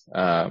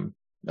 a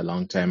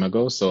long time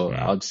ago. So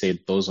I'd say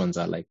those ones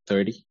are like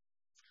 30.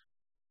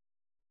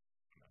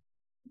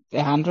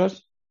 100?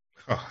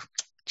 Oh,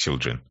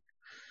 children.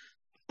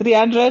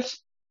 300?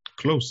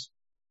 Close.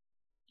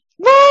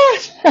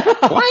 What?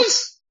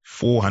 What?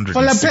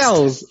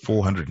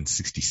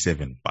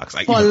 467 bucks.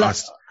 I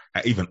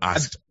even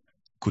asked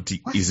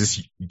Kuti, is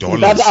this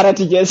dollars? That's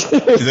RTGS.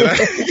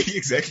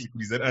 Exactly.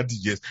 Is that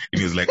RTGS? And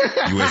he was like,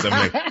 US. I'm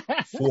like,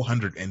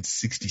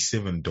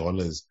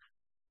 $467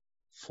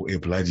 for a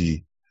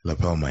bloody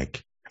lapel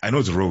mic. I know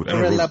it's a Rode.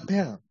 For a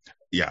lapel.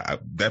 Yeah,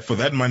 for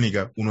that money,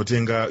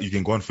 unotenga, you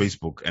can go on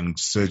Facebook and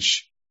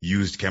search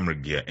used camera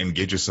gear and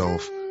get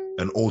yourself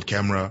an old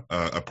camera,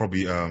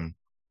 probably a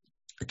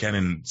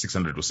Canon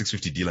 600 or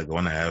 650D, like the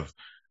one I have,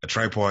 a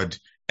tripod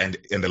and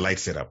a light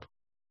setup,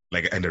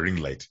 and a ring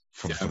light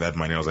for that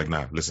money. I was like,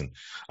 nah, listen,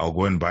 I'll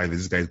go and buy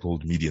this guy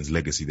called Median's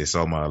Legacy. They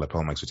sell my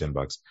lapel mics for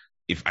 $10.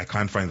 If I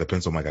can't find the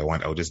pencil mic I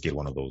want, I'll just get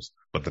one of those.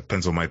 But the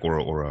pencil mic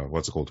or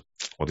what's it called?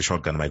 Or the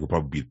shotgun mic will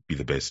probably be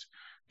the best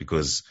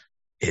because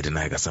Ed and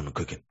I got something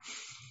cooking.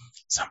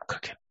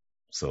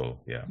 So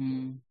yeah.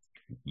 You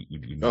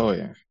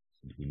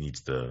need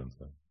the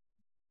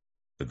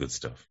good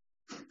stuff.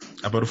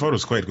 But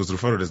Rufaro's quiet because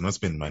Rufaro does not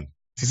spend money.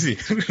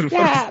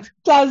 Yeah,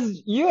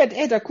 plus you and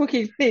Ed are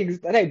cooking things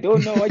that I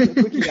don't know what you're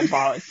cooking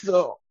about.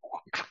 So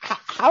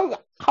how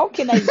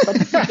can I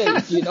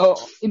participate,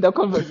 in the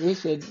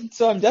conversation?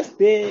 So I'm just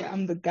there.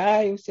 I'm the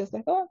guy who's just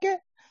like, oh, okay,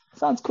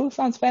 sounds cool,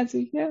 sounds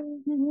fancy. Yeah.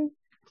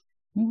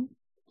 Mm-hmm.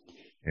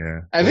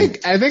 Yeah.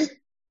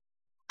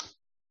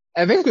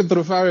 I think with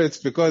Rufaro, it's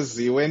because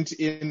he went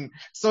in.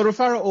 So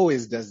Rufaro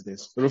always does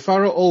this.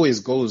 Rufaro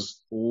always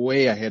goes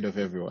way ahead of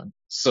everyone.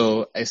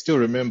 So I still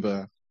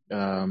remember,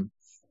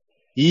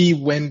 he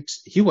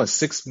was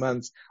 6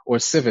 months or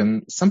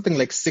 7, something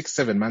like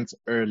 6-7 months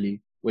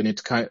early when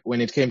it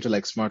came to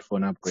like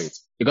smartphone upgrades.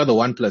 He got the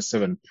OnePlus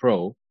 7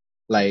 Pro,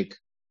 like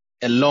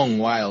a long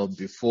while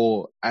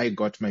before I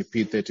got my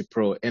P30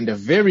 Pro and a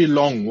very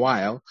long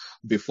while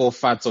before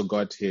Fatso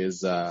got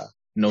his,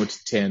 Note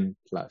 10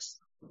 Plus.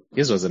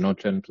 His was a Note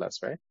 10 Plus,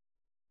 right?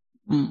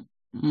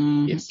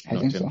 Yes,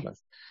 Note 10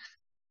 Plus.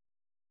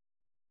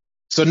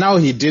 So now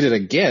he did it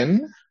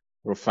again,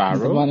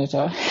 Rufaro.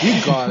 Monitor. He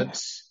got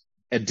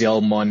a Dell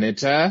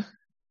monitor.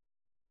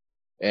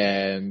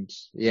 And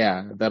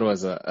yeah, that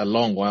was a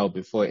long while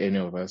before any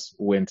of us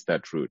went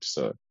that route.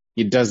 So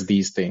he does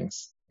these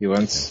things. He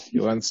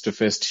wants to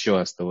first show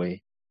us the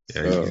way.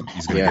 Yeah, so,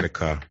 he's gonna get a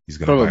car. He's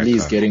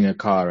getting a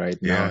car right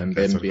now, and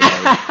then be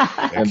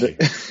like, and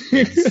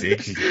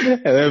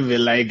then be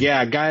like,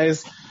 yeah,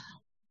 guys,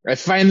 I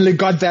finally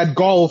got that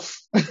Golf.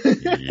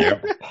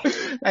 Yep.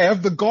 I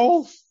have the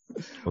Golf.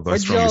 Although I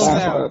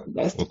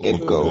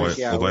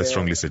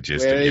strongly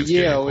suggest we're a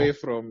year away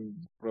from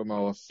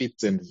our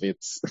fits and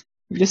fits.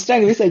 You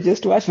strongly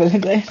suggest what,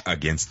 Valentine?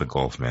 Against the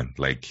Golf, man.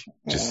 Like,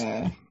 just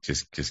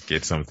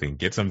get something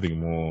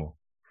more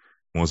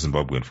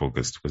Zimbabwean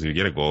focused. Because if you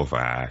get a Golf,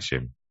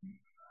 shame.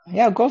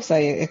 Yeah, Golfs are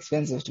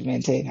expensive to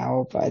maintain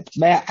now, but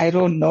I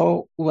don't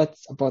know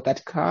what's about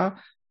that car,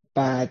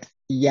 but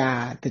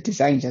yeah, the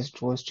design just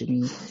draws to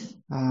me.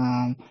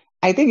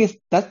 I think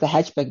that's the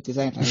hatchback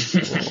design, right?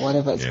 Or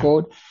whatever it's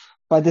called.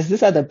 But there's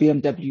this other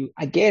BMW,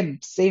 again,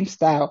 same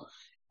style.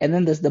 And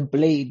then there's the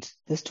Blade,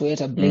 this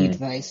Toyota Blade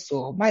that I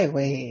saw. My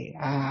way,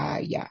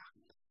 yeah.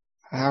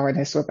 When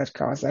I saw that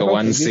car, I was like, the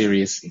 1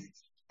 Series.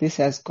 This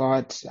has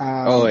got.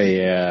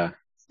 Toyota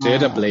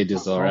Blade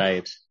is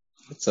alright.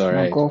 It's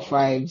alright. Golf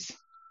vibes.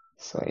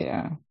 So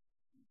yeah.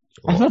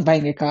 I'm not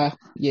buying a car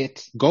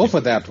yet. Go for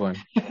that one.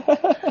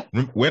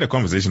 We had a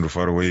conversation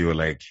before where you were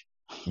like,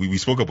 we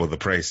spoke about the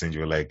price and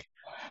you were like,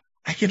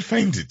 I can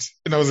find it.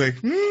 And I was like,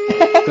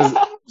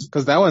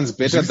 because that one's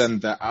better than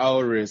the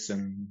Auris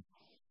and.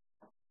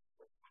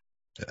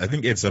 I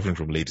think Ed's suffering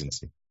from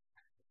latency.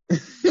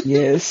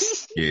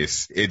 Yes.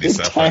 Yes, Ed is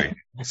suffering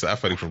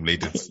from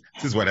latency.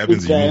 This is what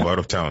happens when you move out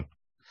of town.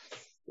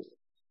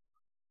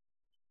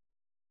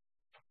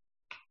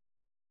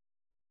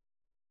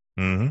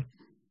 Mm-hmm.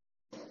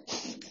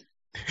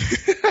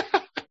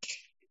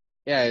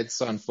 Yeah, it's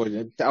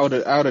unfortunate.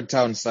 Out of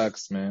town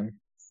sucks, man.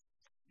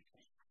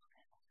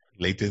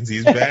 Latency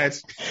is bad.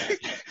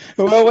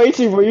 We're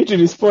waiting for you to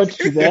respond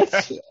to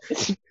that.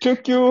 It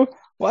took you,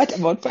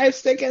 about 5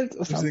 seconds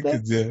or something? 5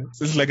 seconds, yeah.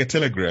 So it's like a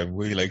telegram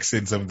where you like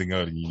send something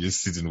out and you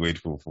just sit and wait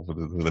for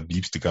the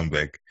beeps to come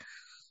back.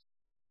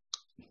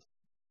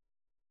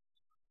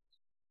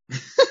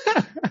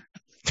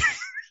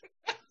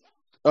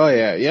 Oh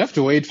yeah, you have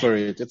to wait for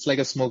it. It's like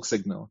a smoke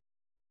signal.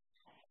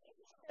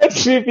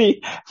 It's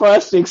trippy for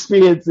us to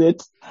experience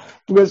it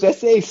because we're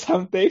saying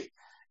something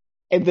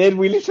and then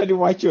we literally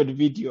watch you on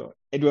video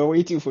and we're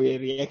waiting for your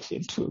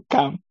reaction to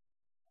come.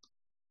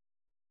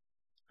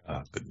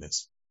 Oh,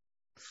 goodness.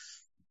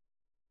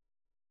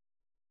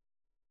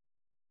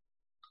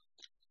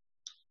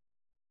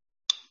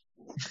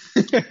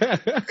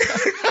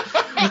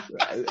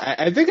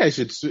 I think I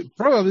should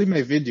probably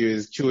my video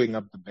is chewing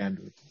up the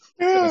bandwidth.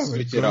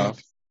 Switch it off.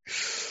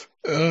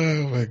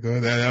 Oh my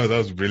god, that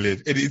was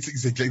brilliant. And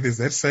it's like there's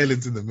that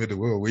silence in the middle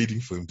where we're waiting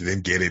for him to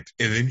then get it,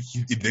 and then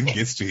it then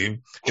gets to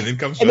him, and then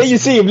comes. And then you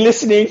see him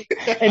listening,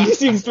 and you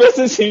see him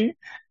processing,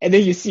 and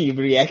then you see him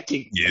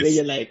reacting. Yes. And then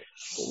you're like,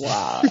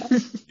 wow.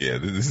 Yeah,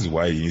 this is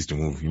why he needs to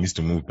move. He needs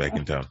to move back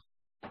in town.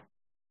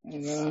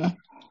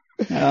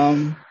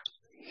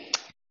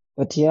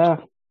 But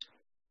yeah.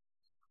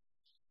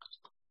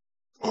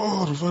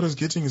 Oh, Rufaro's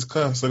getting his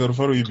car. So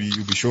Rufaro, you'll be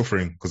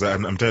chauffeuring because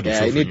I'm tired of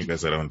chauffeuring you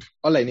guys around.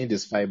 All I need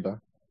is fiber.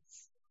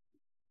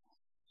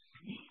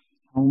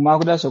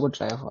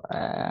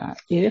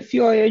 If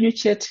you're in your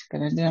chat,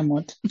 and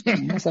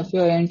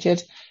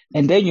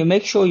then you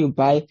make sure you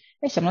buy.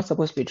 Actually, I'm not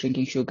supposed to be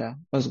drinking sugar.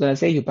 I was gonna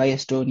say you buy a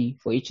Stony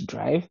for each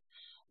drive.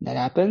 That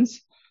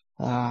happens.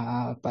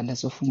 But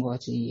that's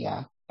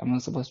yeah, I'm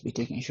not supposed to be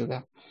taking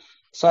sugar.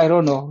 So I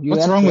don't know.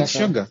 What's wrong with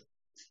sugar?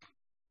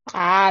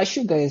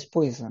 Sugar is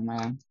poison,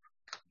 man.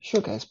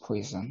 Sugar is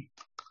poison.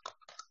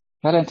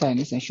 Valentine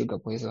isn't sugar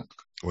poison.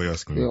 What are you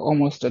asking me? You're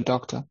almost a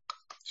doctor.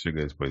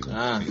 Sugar is poison.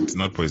 It's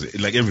not poison.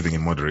 Like everything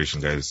in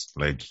moderation, guys.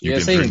 Like you're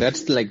saying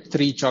that's like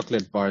 3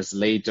 chocolate bars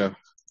later.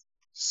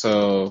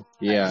 So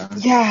yeah.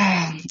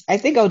 Yeah, I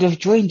think I would have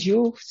joined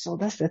you. So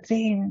that's the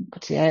thing.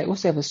 But I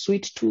also have a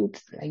sweet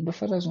tooth. Like the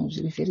first one was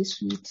really very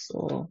sweet.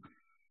 So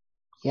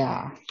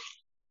yeah,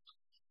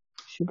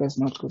 sugar is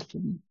not good for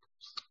me.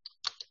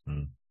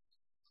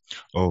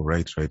 Oh,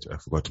 right. I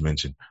forgot to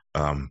mention.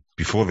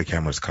 Before the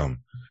cameras come,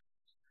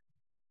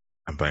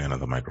 I'm buying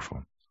another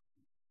microphone.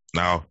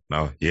 Now,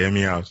 hear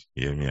me out.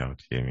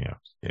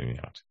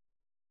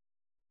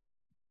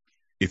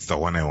 It's the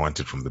one I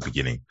wanted from the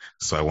beginning.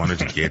 So I wanted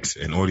to get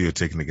an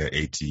Audio-Technica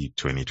AT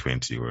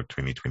 2020 or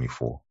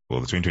 2024. Well,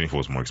 the 2024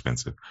 is more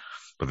expensive,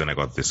 but then I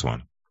got this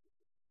one.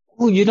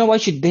 Oh, you know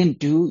what you should then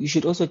do? You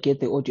should also get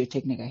the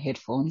Audio-Technica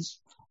headphones.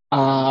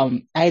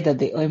 Either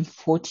the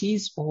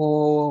M40s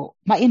or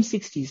my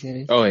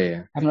M60s. Oh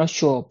yeah. I'm not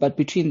sure, but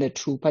between the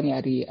two,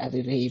 Paniari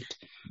raved.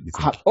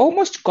 I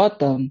almost got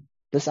them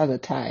this other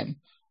time.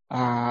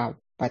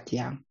 But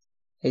yeah,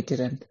 I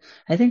didn't.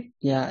 I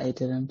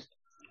didn't.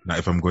 Now,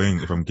 if I'm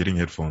getting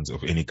headphones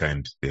of any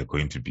kind, I'm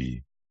going to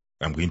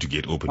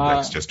get open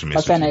backs just to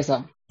mess with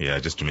you. Yeah,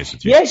 just to mess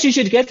with you. Yes, you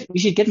should get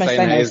my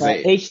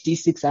Sennheiser HD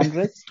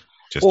 600s.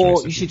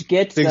 Or you should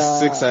get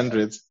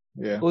 600s.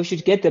 Yeah. Or you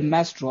should get the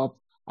Mass Drop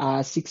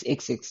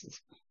 6X6s.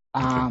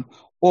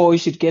 Or you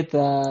should get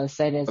the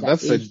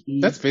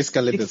Sennheiser that's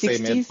basically the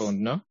same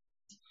headphone, no?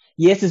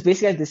 Yes, it's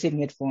basically the same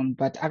headphone,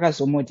 but I got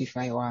some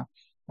modify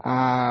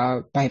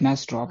by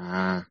Mass Drop.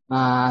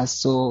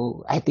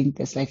 So I think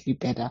they're slightly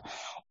better.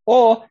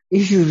 Or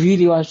if you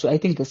really want to, I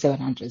think the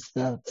 700s,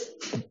 the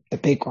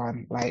big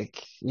one,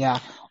 like, yeah.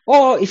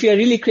 Or if you're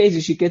really crazy,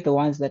 you should get the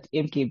ones that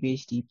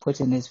MKBHD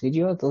put in his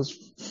video, those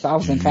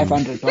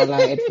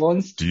 $1,500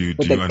 headphones with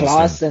the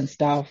glass and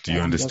stuff. Do you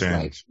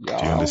understand? Do you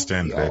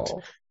understand that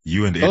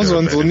you and those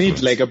ones will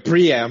need like a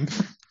preamp?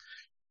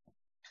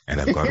 And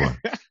I've got one.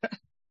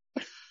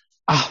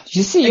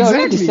 You see, you're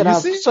already set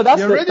up. So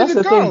that's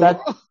the thing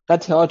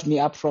that held me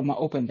up from my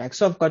open back.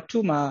 So I've got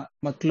two my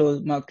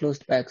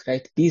closed backs,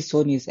 right? These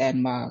Sonys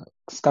and my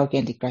Skull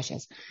Candy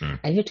Crushers.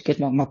 I need to get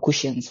my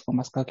cushions for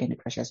my Skull Candy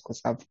Crushers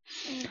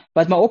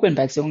but my open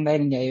backs, I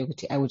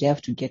would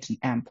have to get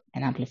an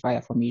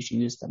amplifier for me to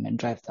use them and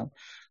drive them.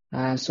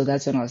 So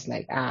that's when I was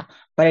like, but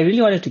I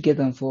really wanted to get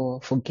them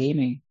for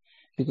gaming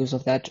because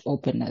of that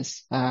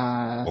openness.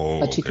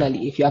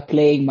 Particularly if you are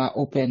playing my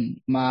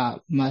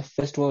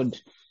first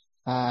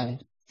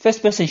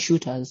person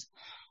shooters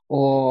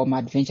or my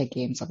adventure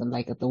games, something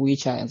like The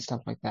Witcher and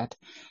stuff like that.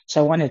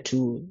 So I wanted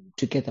to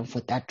get them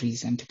for that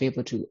reason, to be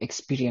able to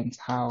experience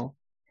how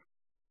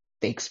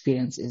the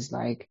experience is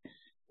like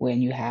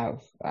when you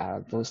have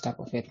those type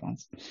of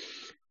headphones.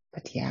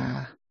 But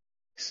yeah,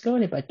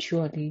 slowly but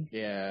surely.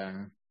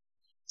 Yeah.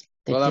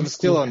 Well, I'm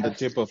still on the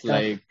tip of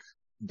like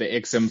the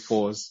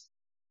XM4s.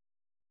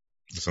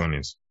 The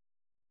Sonys.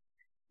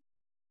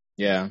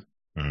 Yeah.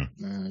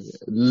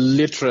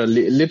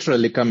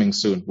 Literally coming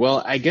soon.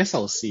 Well, I guess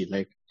I'll see.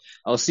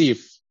 I'll see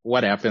if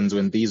what happens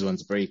when these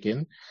ones break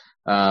in.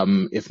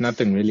 If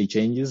nothing really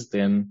changes,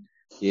 then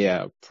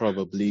yeah,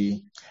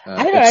 probably.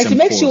 I don't know.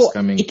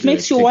 It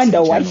makes you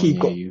wonder why he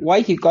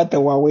got the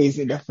Huawei's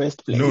in the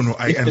first place. No,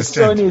 I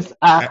understand.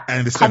 I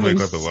understand why he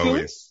got the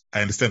Huawei's.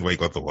 I understand why he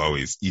got the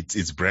Huawei's.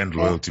 It's brand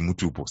loyalty,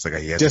 mutupo. It's like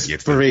I had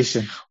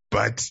desperation. To get them.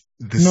 But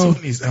the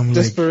Sonys, I'm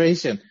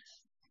desperation.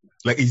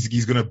 Like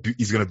he's gonna beat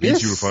you,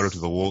 Rufaro, to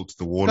the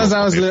wall of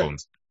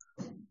headphones.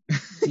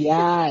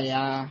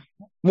 Yeah.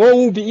 Well,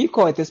 we'll be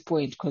equal at this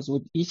point because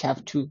we'll each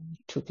have two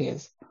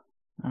pairs.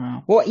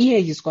 Well,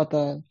 he's got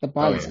the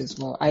buds as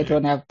well. I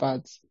don't have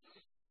buds.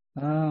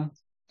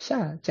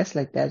 Sure, just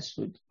like that.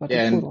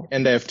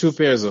 And I have 2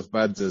 pairs of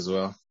buds as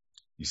well.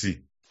 You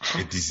see,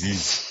 a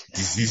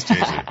disease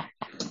treasure.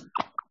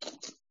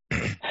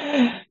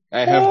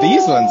 I have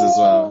these ones as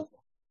well.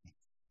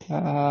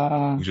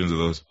 Which ones are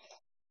those?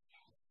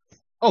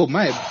 Oh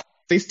my,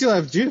 they still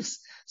have juice.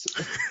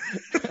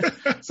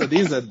 So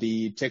these are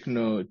the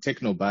techno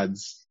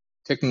buds.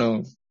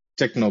 Techno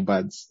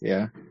buds,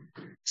 yeah.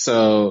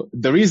 So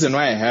the reason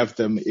why I have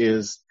them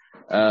is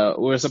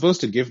we're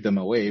supposed to give them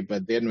away,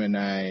 but then when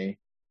I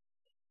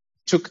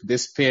took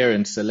this pair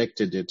and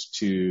selected it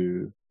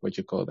to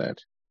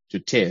to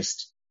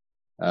test,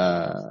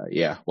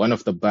 one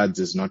of the buds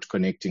is not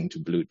connecting to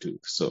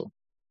Bluetooth. So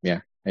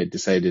yeah, I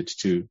decided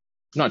to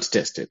not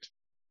test it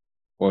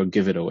or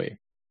give it away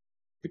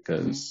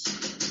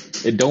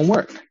because it don't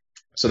work.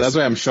 So that's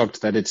why I'm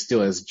shocked that it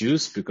still has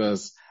juice,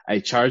 because I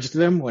charged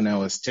them when I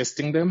was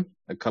testing them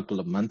a couple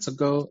of months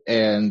ago,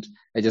 and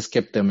I just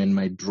kept them in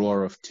my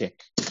drawer of tech.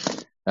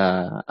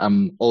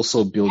 I'm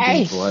also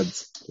building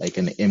towards like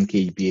an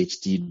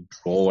MKBHD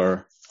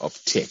drawer of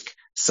tech.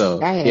 So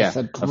yeah,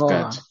 I've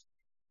got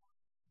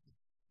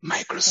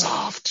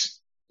Microsoft,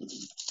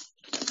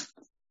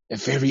 a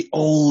very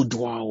old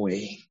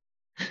Huawei.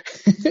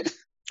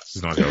 This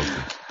is not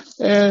healthy.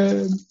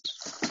 And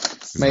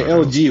my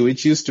LG,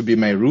 which used to be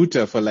my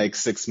router for like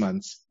 6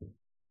 months.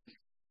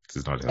 This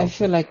is not healthy. I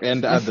feel like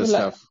other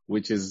stuff,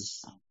 which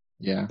is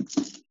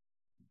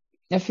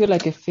I feel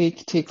like a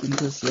fake tech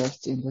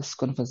enthusiast in this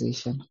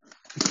conversation.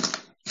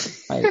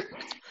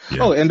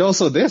 Oh, and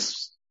also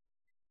this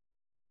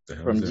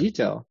from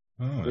G-Tel,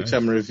 which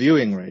I'm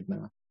reviewing right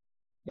now.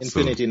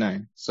 Infinity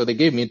 9. So they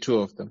gave me 2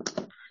 of them,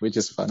 which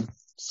is fun.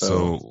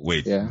 So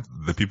wait,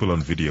 the people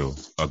on video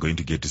are going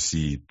to get to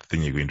see the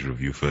thing you're going to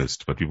review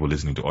first, but people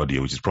listening to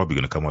audio, which is probably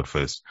going to come out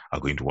first, are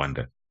going to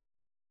wonder.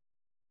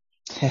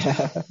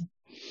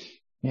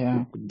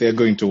 Yeah. They're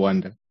going to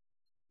wonder.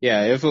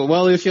 Yeah, if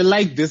you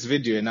like this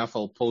video enough,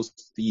 I'll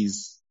post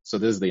these. So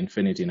this is the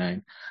Infinity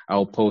 9.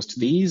 I'll post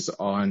these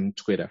on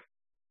Twitter.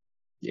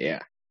 Yeah.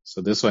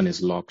 So this one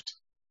is locked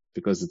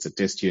because it's a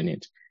test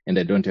unit and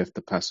I don't have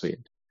the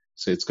password.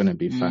 So it's going to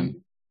be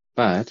fun.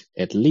 But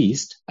at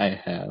least I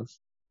have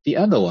the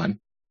other one,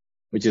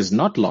 which is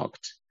not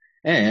locked.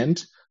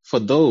 And for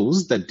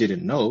those that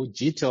didn't know,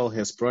 G-Tel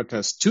has brought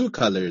us 2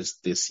 colors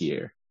this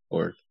year,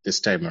 or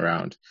this time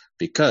around,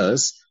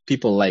 because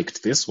people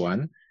liked this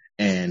one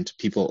and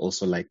people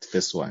also liked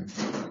this one.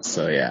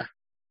 So yeah,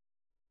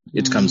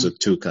 it comes with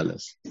 2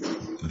 colors.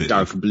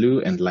 Dark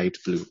blue and light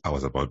blue. I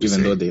was about to say.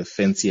 Even though they have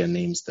fancier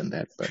names than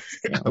that, but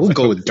yeah, we'll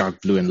go with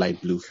dark blue and light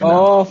blue for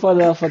now. For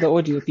the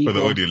audio people. For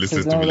the audio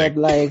listeners to be like,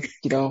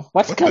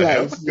 what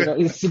colors?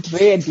 Is it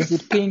red? Is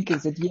it pink?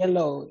 Is it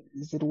yellow?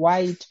 Is it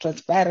white?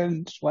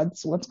 Transparent?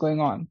 What's going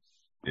on?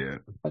 Yeah.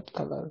 What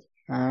colors?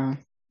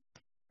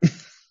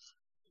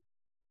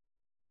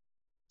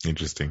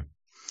 Interesting.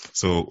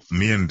 So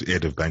me and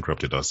Ed have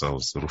bankrupted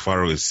ourselves.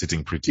 Rufaro is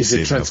sitting pretty. Is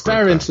it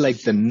transparent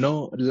like the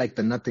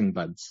nothing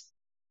buds?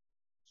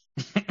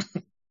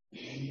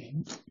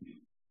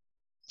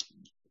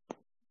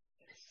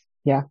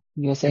 Yeah,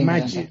 you're saying.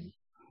 Imagine.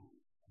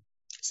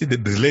 See, the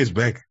delay is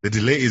back. The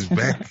delay is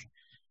back.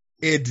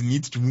 Ed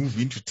needs to move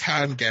into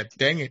town. God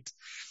dang it!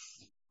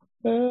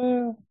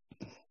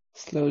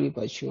 Slowly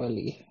but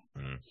surely,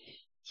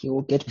 he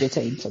will get better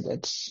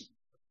internet.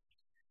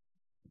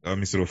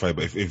 Mr.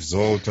 Fiber, if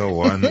Zolta,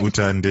 One,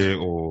 Utande,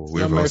 or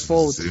whoever else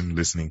is in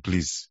listening,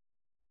 please.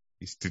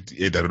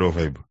 Ed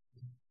Fiber.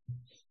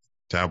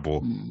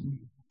 Tabo.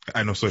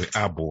 I know, sorry,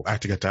 Abo. I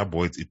think a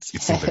Tabo, it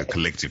seems like a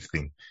collective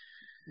thing.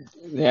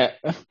 Yeah.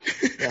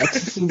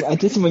 I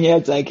just when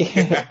you're like,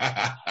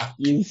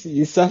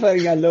 you're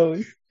suffering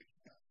alone.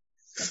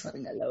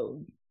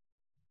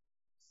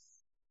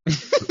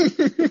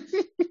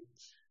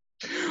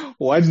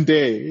 One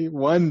day.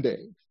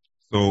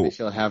 So we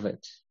shall have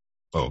it.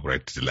 Oh,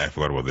 right. Delay. I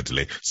forgot about the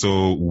delay.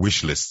 So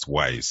wish list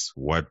wise,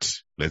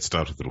 let's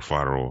start with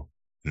Rufaro.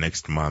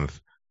 Next month,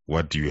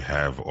 what do you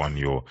have on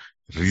your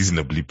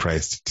reasonably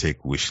priced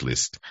tech wish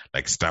list?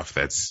 Like stuff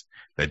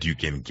that you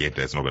can get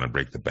that's not going to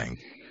break the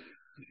bank.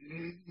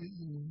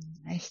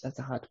 That's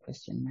a hard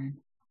question, man.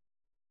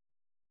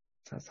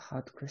 That's a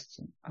hard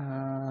question.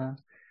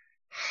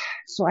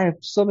 So I have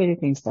so many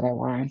things that I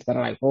want that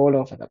are like all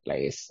over the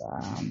place.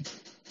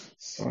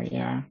 So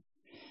yeah.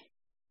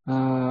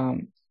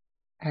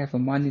 I have a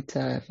monitor,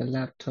 I have a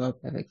laptop,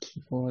 I have a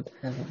keyboard,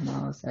 I have a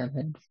mouse, I have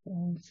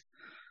headphones.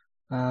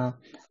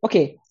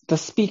 Okay, the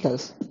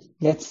speakers.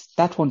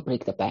 That won't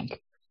break the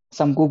bank.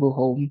 Some Google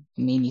Home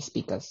mini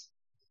speakers.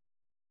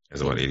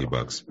 It's about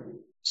 $80.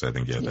 So I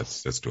think,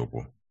 yes. that's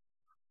doable.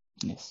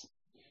 Yes.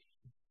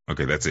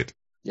 Okay, that's it.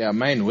 Yeah,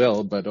 mine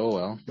will, but oh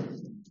well.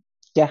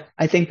 Yeah,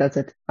 I think that's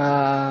it.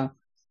 How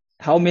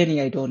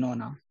many I don't know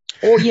now.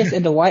 Oh yes,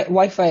 and the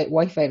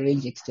Wi-Fi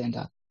range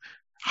extender.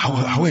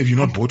 How have you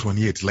not bought one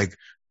yet? Like,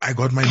 I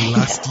got mine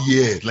last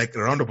year, like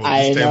around about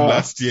this time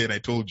last year, and I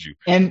told you.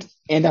 And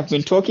I've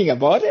been talking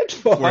about it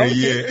for a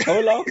year.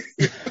 How long?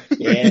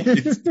 Yeah.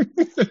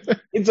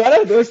 It's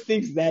one of those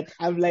things that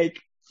I'm like,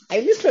 I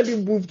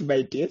literally moved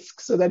my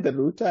desk so that the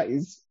router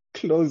is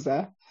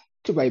closer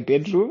to my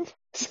bedroom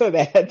so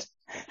that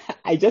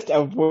I just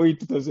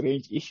avoid those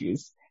range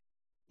issues.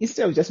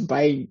 Instead of just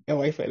buying a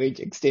Wi-Fi range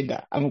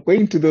extender, I'm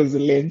going to those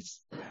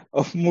lengths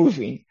of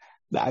moving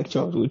the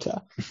actual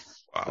router.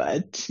 Wow.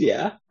 But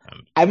yeah,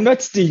 I'm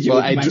not stingy.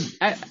 Well, I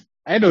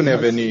don't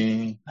have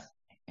any.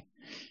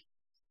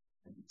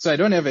 So I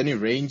don't have any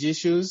range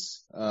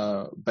issues.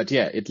 But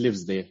yeah, it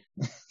lives there.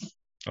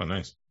 Oh,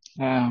 nice.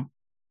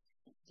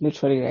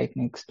 Literally right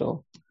next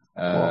door.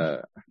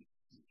 Very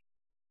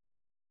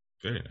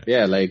nice.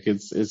 Yeah, like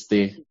it's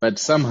there. But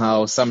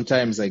somehow,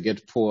 sometimes I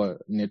get poor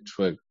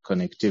network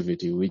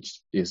connectivity, which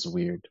is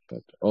weird.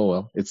 But oh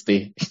well, it's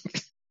there.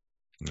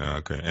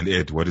 Okay. And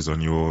Ed, what is on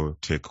your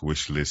tech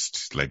wish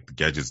list? Like the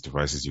gadgets,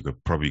 devices you're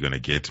probably going to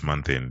get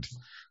month end,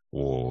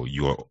 or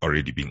you are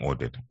already being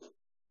ordered?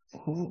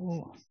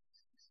 Ooh.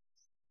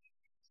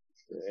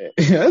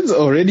 That's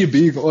already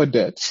being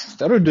ordered.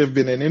 That would have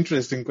been an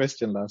interesting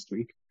question last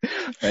week.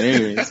 But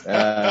anyways,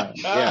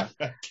 yeah.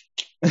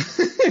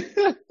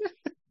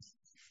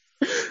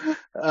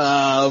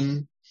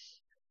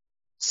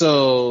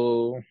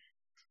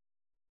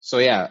 So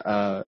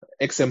yeah,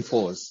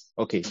 XM4s.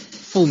 Okay.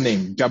 Full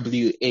name,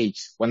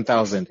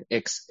 WH1000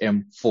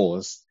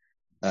 XM4s,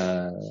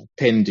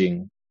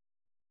 pending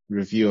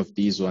review of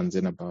these ones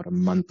in about a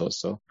month or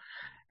so.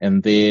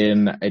 And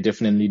then I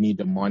definitely need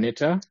a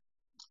monitor.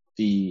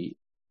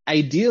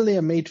 Ideally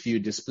a mate view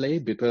display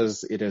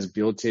because it has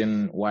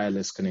built-in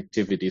wireless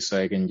connectivity, so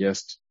I can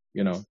just,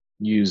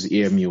 use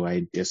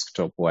EMUI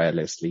desktop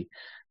wirelessly.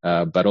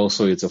 But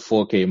also it's a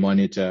 4K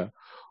monitor,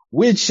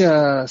 which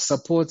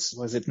supports,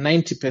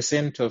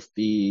 90% of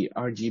the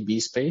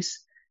RGB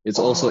space. It's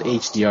also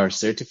HDR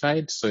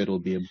certified, so it'll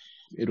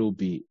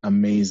be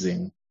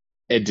amazing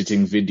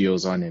editing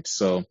videos on it.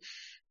 So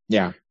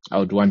yeah, I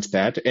would want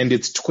that. And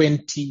it's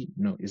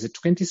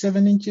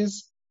 27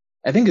 inches?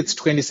 I think it's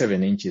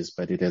 27 inches,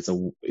 but it has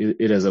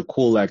a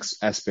cool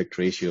aspect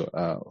ratio,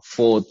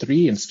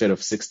 4:3 instead of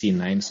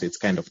 16:9. So it's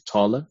kind of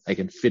taller. I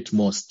can fit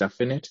more stuff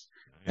in it.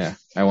 Yeah,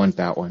 I want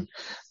that one.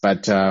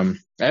 But, I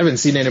haven't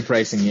seen any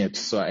pricing yet,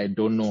 so I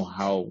don't know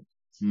how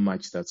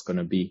much that's going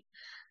to be.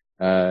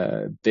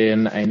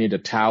 Then I need a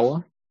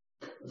tower,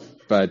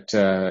 but,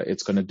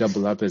 it's going to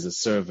double up as a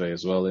server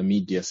as well, a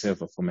media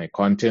server for my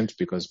content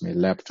because my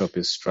laptop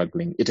is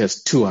struggling. It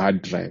has 2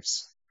 hard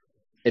drives,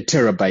 1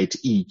 terabyte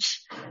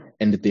each,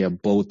 and they are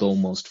both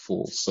almost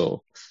full.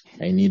 So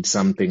I need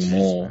something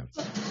more.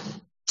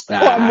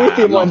 I'm with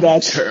him on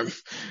that. Term.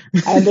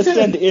 I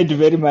understand Ed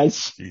very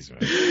much. Jeez, man.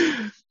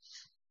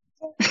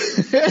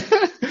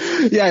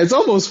 Yeah, it's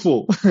almost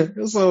full.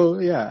 So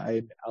yeah,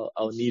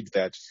 I'll need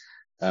that.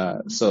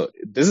 So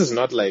this is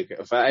not like,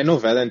 I know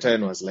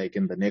Valentine was like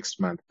in the next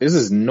month. This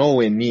is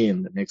nowhere near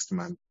in the next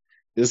month.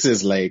 This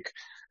is like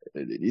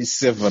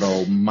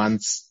several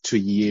months to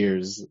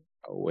years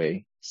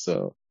away.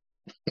 So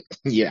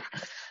yeah.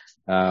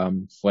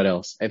 What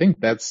else? I think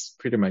that's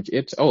pretty much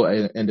it. Oh,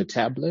 and a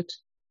tablet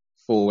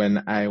for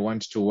when I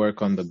want to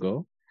work on the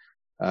go.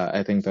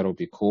 I think that'll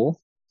be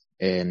cool.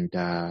 And,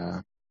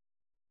 yeah.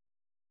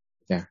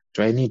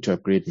 Do I need to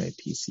upgrade my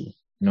PC?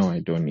 No, I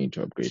don't need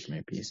to upgrade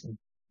my PC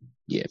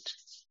yet.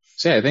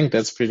 So yeah, I think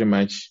that's pretty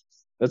much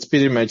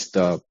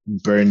the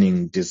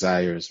burning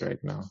desires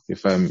right now.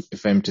 If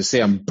I'm to say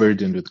I'm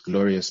burdened with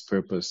glorious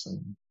purpose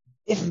and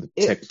the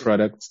tech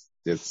products,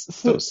 it's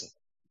those.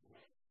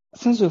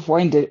 Since we've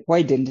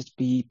widened it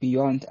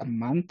beyond a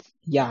month,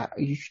 yeah,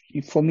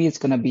 for me it's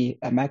gonna be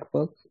a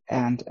MacBook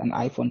and an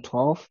iPhone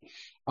 12.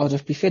 I would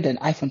have preferred an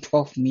iPhone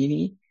 12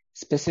 mini,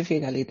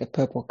 specifically the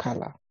purple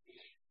color.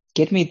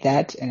 Get me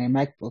that and a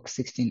MacBook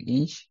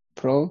 16-inch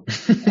Pro.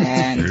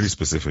 And very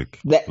specific.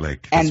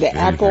 The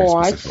Apple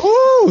Watch.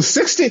 Oh,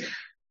 16.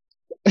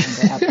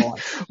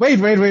 Wait.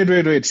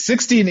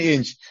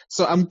 16-inch.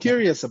 So I'm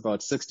curious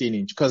about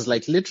 16-inch because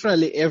like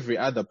literally every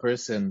other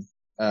person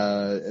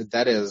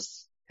that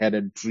has had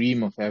a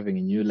dream of having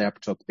a new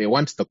laptop, they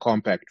want the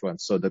compact one.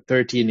 So the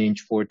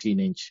 13-inch,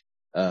 14-inch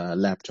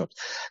laptops.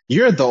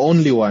 You're the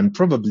only one,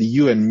 probably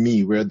you and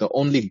me, we're the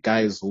only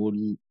guys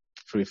who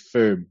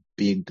prefer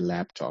big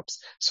laptops.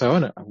 So I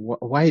wonder,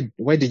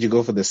 why did you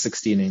go for the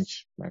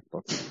 16-inch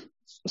MacBook?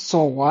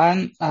 So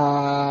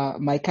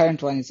my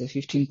current one is a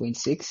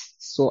 15.6,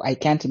 so I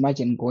can't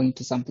imagine going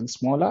to something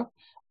smaller.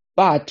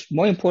 But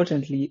more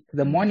importantly,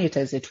 the monitor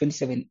is a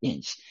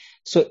 27-inch.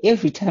 So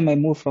every time I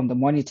move from the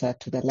monitor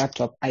to the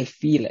laptop, I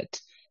feel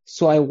it.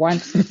 So I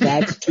want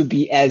that to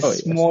be as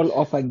small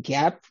of a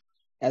gap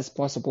as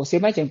possible. So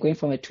imagine going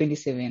from a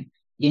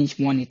 27-inch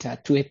monitor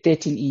to a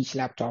 13-inch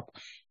laptop.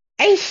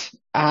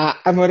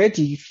 I'm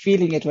already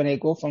feeling it when I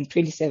go from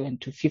 27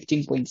 to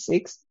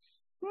 15.6.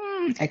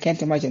 I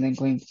can't imagine then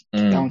going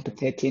down to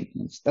 13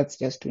 inch. That's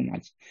just too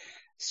much.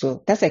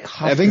 So that's like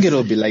half. I think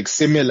it'll be like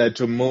similar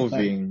to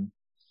moving.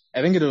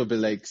 I think it will be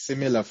like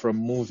similar from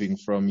moving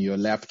from your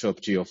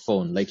laptop to your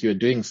phone. Like you're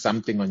doing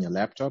something on your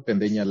laptop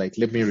and then you're like,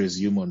 let me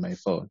resume on my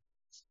phone.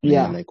 And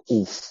Yeah. you're like,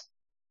 oof.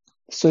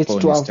 So it's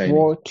to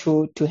avoid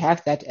to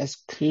have that as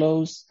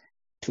close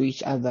to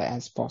each other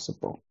as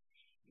possible.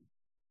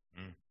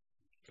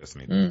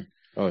 Fascinating.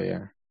 Oh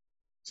yeah.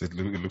 So it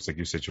looks like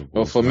you set your goals.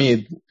 Well, for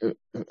me,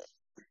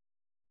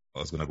 I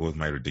was gonna go with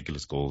my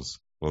ridiculous goals.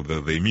 Well,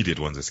 the immediate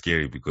ones are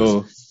scary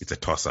because it's a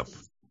toss-up.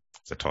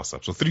 It's a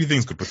toss-up. So 3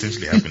 things could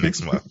potentially happen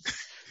next month.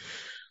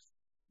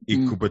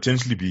 It could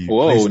potentially be...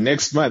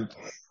 next month.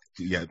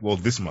 Yeah, well,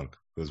 this month,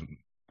 because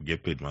we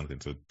get paid monthly.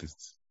 So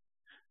this...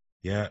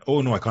 Yeah.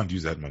 Oh, no, I can't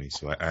use that money.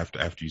 So I have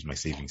to use my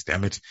savings.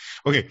 Damn it.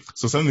 Okay,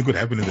 so something could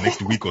happen in the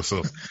next week or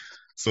so.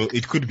 So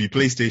it could be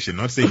PlayStation,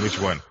 not saying which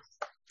one.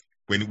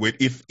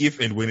 If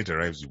and when it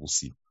arrives, you will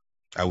see.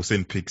 I will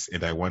send pics,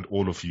 and I want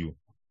all of you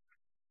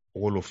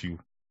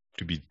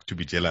to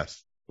be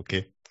jealous. Okay,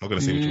 I'm not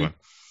gonna say which one,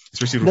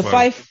 especially the Rufaro.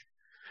 5.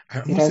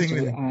 I'm not saying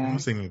anything. I'm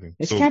not saying anything.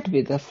 It can't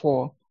be the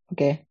 4.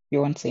 Okay,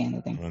 you won't say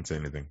anything. I won't say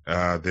anything.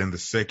 Then the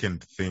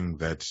second thing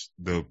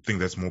the thing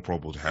that's more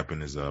probable to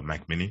happen is a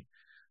Mac Mini.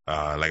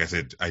 Like I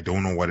said, I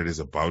don't know what it is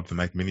about the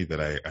Mac Mini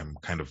that I'm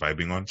kind of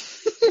vibing on,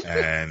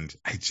 and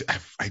I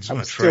just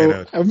want to try it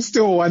out. I'm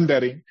still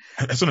wondering.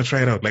 I just want to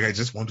try it out. Like I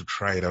just want to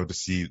try it out to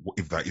see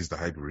if that is the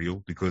hype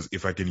real. Because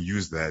if I can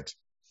use that,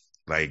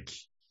 like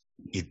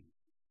it,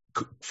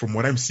 from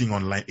what I'm seeing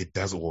online, it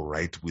does all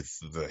right with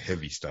the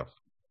heavy stuff.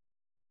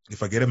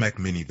 If I get a Mac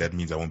Mini, that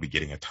means I won't be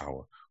getting a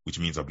tower, which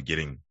means I'll be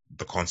getting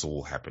the console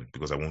will happen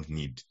because I won't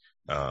need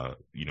the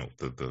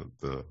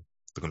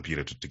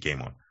computer to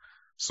game on.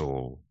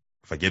 So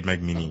if I get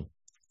Mac Mini,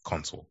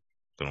 console,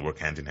 gonna work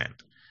hand in hand.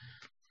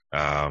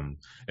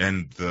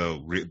 And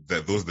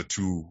those are the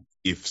 2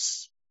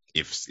 ifs.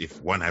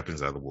 If one happens,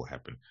 the other will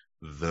happen.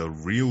 The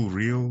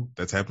real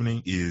that's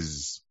happening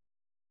is,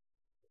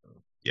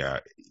 yeah,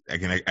 I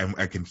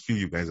can feel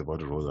you guys about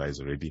to roll your eyes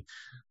already.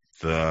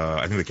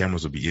 I think the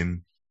cameras will be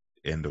in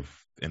end of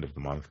the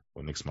month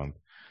or next month.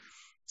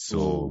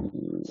 So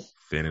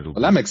then it'll.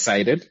 Well, I'm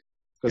excited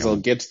because I'll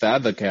get the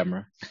other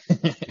camera.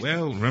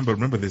 Well,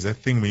 remember, there's that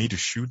thing we need to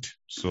shoot.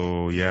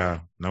 So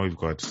yeah, now we've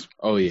got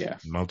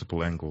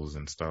multiple angles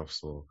and stuff.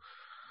 So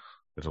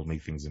that'll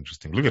make things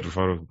interesting. Look at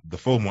Rufaro, the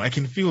FOMO. I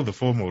can feel the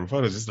FOMO.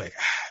 Rufaro's just like,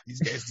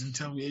 these guys didn't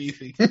tell me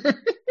anything.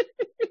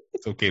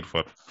 It's okay,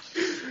 Rufaro.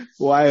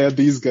 Why are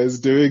these guys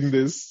doing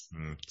this?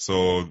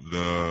 So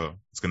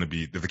it's gonna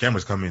be, if the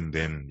cameras come in,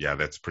 then yeah,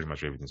 that's pretty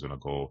much where everything's gonna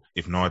go.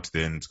 If not,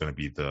 then it's gonna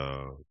be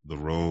the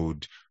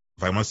Rode.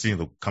 If I'm not seeing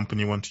the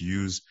company want to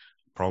use,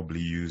 probably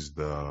use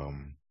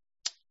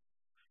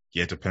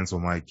get a pencil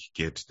mic,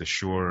 get the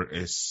Shure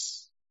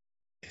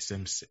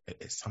SM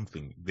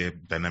something. They're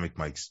dynamic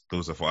mics.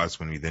 Those are for us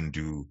when we then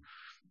do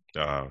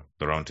the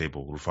round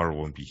table. Rufaro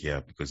won't be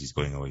here because he's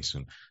going away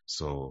soon.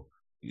 So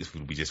it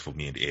will be just for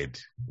me and Ed.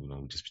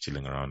 We'll just be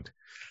chilling around.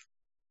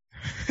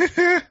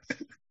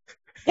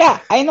 Yeah,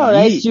 I know,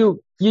 right?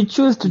 You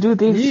choose to do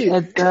this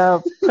at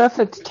the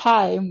perfect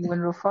time when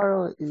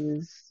Rufaro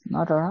is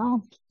not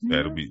around. Yeah,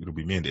 it'll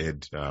be me and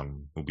Ed.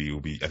 Will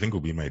be. I think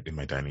we'll be in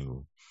my dining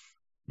room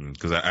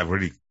because I've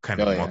already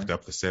kind of mocked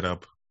up the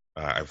setup.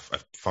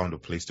 I've found a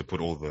place to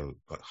put all the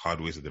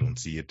hardware so they don't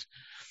see it.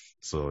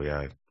 So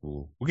yeah,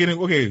 we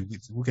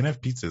can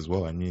have pizza as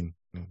well. I mean,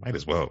 might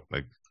as well.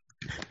 Like,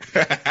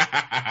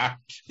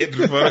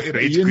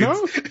 you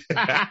know.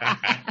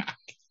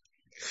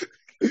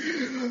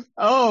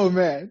 Oh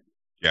man.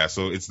 Yeah,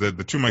 so it's the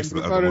 2 mics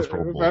that are the most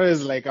probable.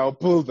 Is like, I'll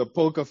pull the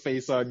poker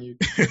face on you.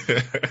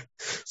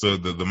 So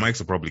the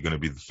mics are probably going to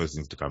be the first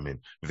things to come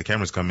in. If the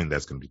cameras come in,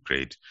 that's going to be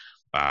great.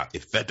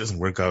 If that doesn't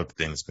work out,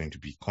 then it's going to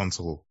be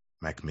console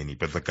Mac Mini.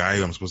 But the guy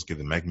I'm supposed to get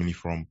the Mac Mini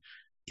from,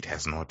 it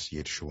has not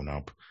yet shown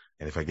up.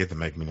 And if I get the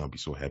Mac Mini, I'll be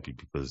so happy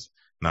because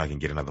now I can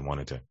get another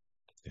monitor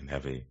and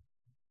have a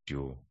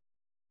dual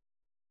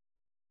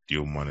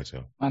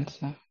monitor. And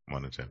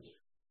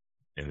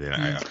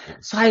then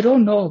So I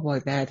don't know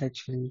about that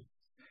actually.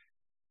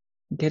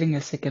 Getting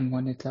a second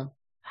monitor.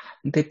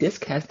 The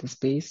disc has the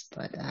space,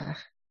 but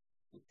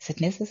is it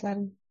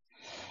necessary?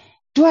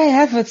 Do I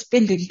have a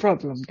spending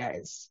problem,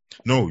 guys?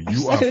 No,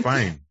 you are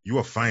fine. You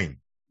are fine.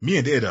 Me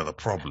and Ed are the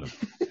problem.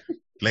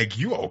 Like,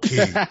 you are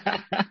okay.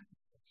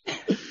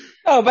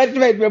 No, but it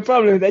might be a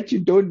problem that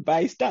you don't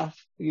buy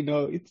stuff.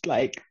 It's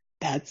like,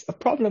 that's a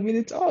problem in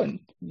its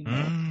own.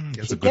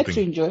 That's a good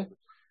thing.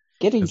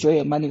 Get to enjoy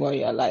your money while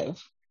you're alive.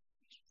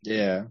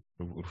 Yeah.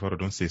 Rufaro,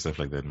 don't say stuff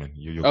like that, man.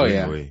 You're going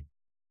away.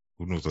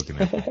 Who knows what can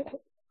happen?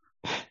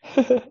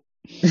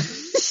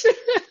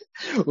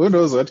 Who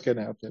knows what can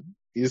happen?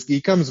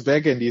 He comes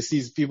back and he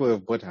sees people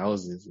have bought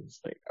houses. It's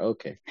like,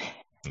 okay.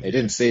 I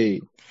didn't say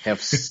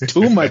have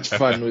too much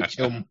fun with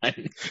your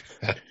money.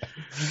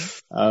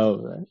 Oh,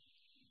 man.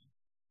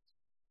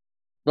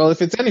 Well,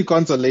 if it's any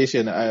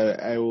consolation,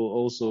 I will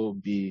also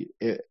be,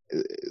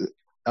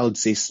 I would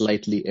say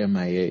slightly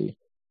MIA.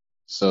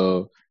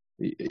 So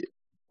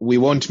we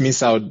won't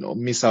miss out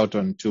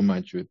on too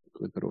much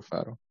with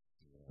Rufaro.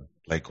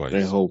 Likewise.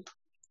 I hope.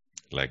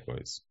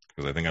 Likewise.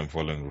 because I think I'm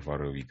following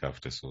Rufaro a week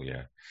after. So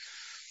yeah,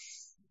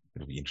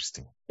 it'll be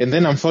interesting. And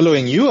then I'm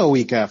following you a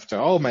week after.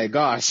 Oh my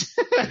gosh.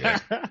 Yeah.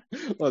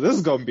 Well, this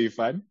is going to be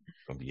fun.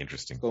 It's going to be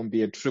interesting.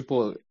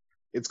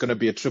 It's going to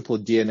be a triple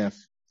DNF.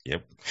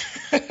 Yep.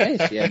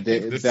 Yeah,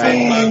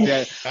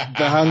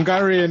 the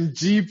Hungarian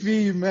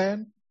GP,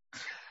 man.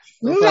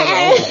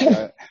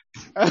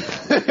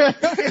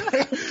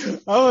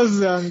 How was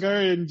the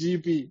Hungarian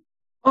GP?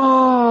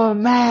 Oh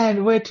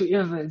man, where to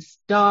even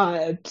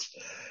start?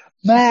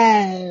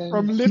 Man,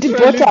 from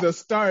literally the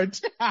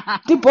start.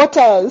 The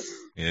Bottas.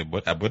 Yeah,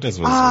 but Bottas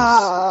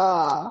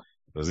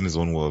was in his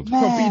own world.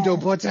 Torpedo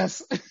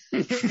Bottas.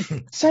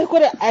 So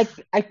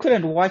I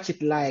couldn't watch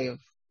it live.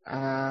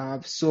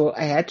 So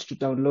I had to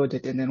download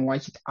it and then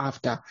watch it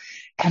after.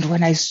 And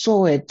when I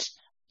saw it,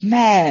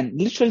 man,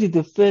 literally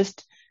the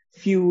first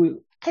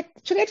few,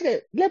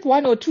 lap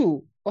 1 or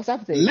 2 or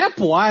something. Lap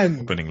 1.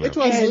 Opening lap. It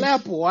was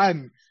lap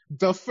 1.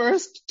 The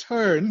first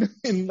turn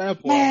in lap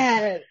 1.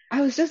 Man,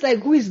 I was just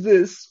like, who is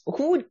this?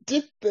 Who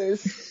did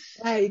this?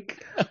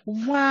 Like,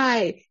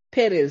 why?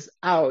 Perez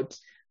out.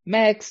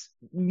 Max,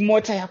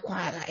 Mota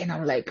Yaquara. And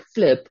I'm like,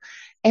 flip.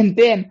 And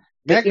then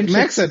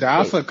Max had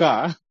half a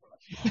car.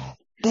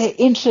 The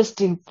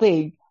interesting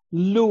thing,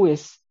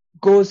 Lewis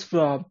goes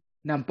from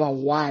number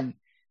 1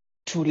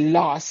 to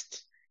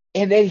last,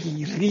 and then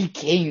he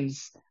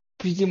regains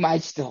pretty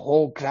much the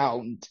whole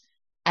ground.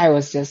 I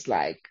was just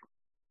like,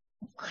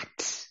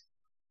 what?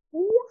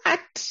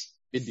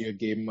 Video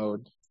game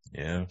mode.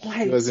 Yeah.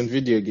 Like, it was in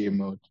video game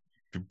mode.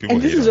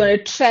 And this is on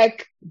a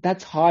track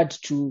that's hard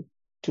to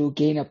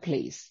gain a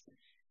place.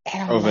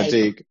 And I'm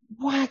overtake.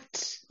 Like,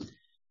 what?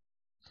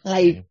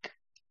 Like,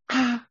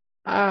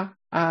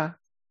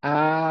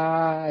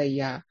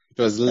 yeah. It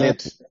was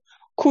lit.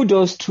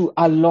 Kudos to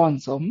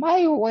Alonso.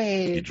 My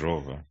way. He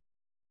drove.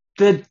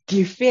 The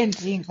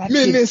defending that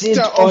Minister he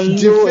did of on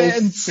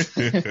Defense.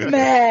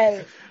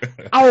 Man,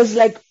 I was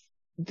like,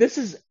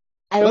 those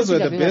were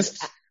the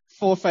best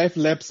 4 or 5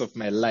 laps of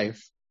my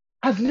life.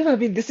 I've never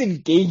been this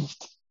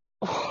engaged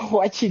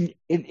watching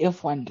an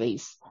F1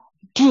 race.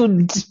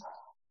 Dude,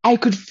 I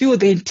could feel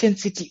the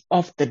intensity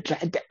of the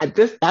drive.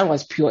 That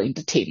was pure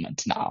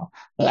entertainment now.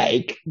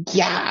 Like,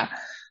 yeah.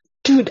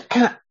 Dude,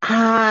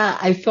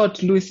 I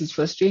felt Lewis's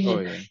frustration.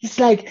 Oh, yeah. He's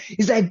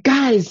like,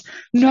 guys,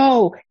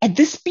 no, at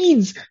this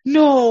speeds,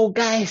 no,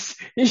 guys,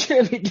 you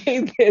shouldn't be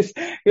doing this.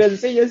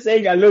 You're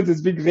saying Alonso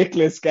is being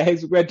reckless,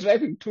 guys. We're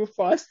driving too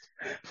fast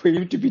for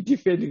him to be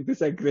defending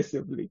this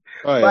aggressively.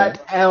 Oh, yeah.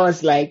 But I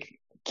was like,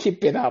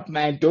 keep it up,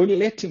 man. Don't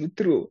let him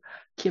through.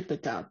 Keep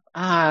it up.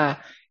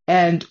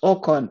 And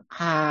Ocon,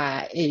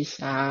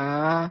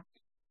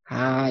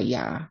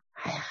 yeah.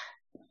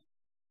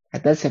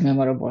 That's a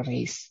memorable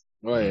race.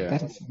 Oh yeah.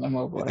 That is a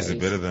memorable race. Is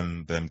it better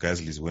than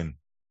Gasly's win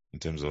in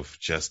terms of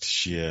just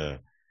sheer,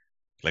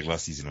 like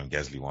last season when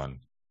Gasly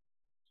won?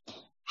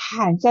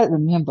 I don't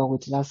remember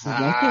which last season.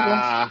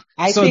 I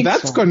think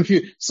that's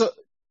confused. So,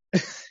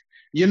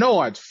 you know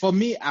what? For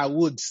me, I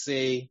would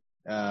say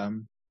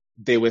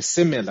they were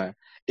similar.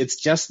 It's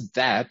just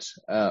that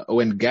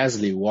when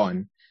Gasly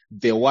won,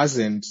 there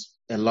wasn't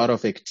a lot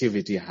of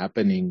activity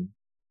happening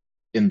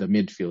in the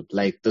midfield.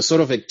 Like the sort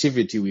of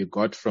activity we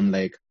got from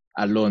like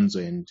Alonso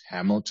and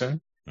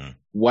Hamilton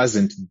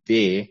wasn't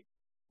there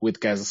with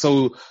Gasly.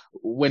 So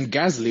when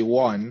Gasly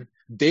won,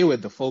 they were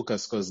the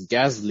focus because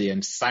Gasly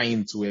and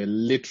Sainz were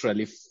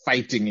literally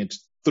fighting it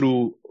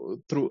through,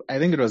 I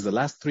think it was the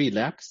last 3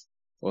 laps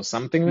or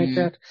something like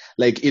that.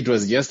 Like it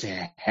was just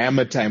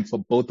hammer time for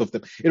both of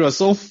them. It was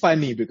so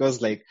funny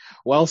because like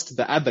whilst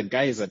the other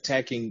guy is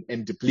attacking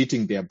and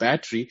depleting their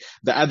battery,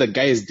 the other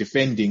guy is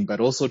defending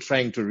but also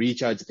trying to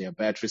recharge their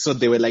battery. So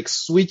they were like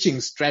switching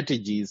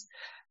strategies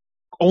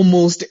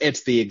almost at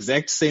the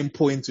exact same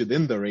point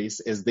within the race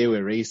as they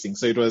were racing.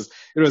 So it was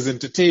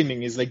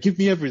entertaining. He's like, give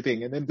me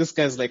everything. And then this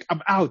guy's like,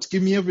 I'm out.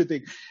 Give me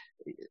everything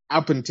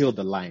up until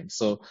the line.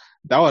 So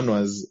that one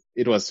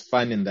it was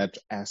fun in that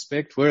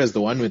aspect. Whereas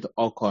the one with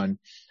Ocon,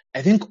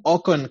 I think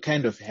Ocon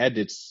kind of had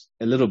it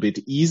a little bit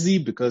easy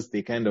because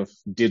they kind of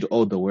did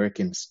all the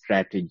work in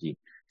strategy.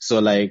 So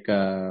like,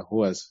 who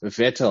was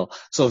Vettel?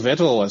 So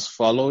Vettel was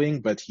following,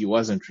 but he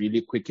wasn't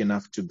really quick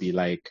enough to be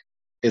like,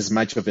 as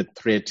much of a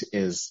threat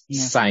as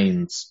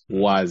Sainz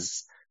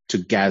was to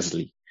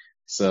Gasly.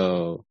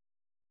 So,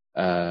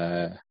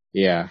 the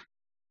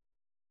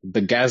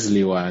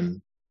Gasly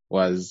one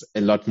was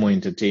a lot more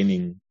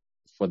entertaining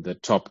for the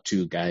top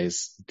 2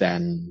 guys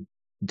than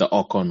the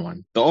Ocon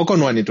one. The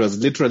Ocon one, it was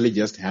literally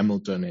just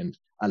Hamilton and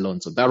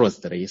Alonso. That was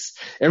the race.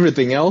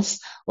 Everything else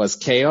was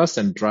chaos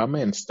and drama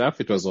and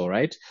stuff. It was all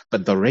right.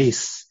 But the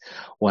race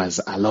was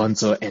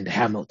Alonso and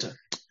Hamilton.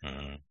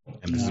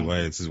 And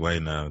this is why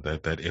now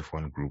that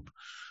F1 group,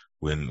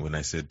 when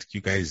I said, you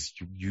guys,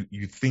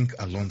 you think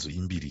Alonso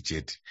Imbidi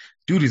Jet,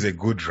 dude is a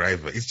good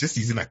driver. It's just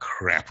he's in a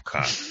crap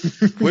car.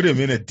 Put him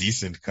in a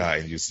decent car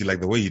and you see like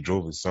the way he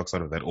drove his socks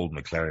out of that old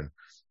McLaren,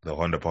 the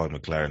Honda powered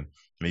McLaren,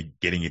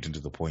 getting it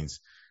into the points.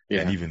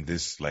 Yeah. And even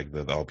this, like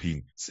the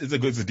Alpine, it's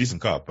a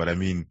decent car. But I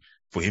mean,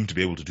 for him to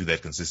be able to do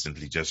that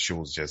consistently just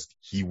shows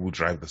he will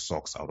drive the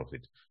socks out of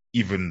it.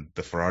 even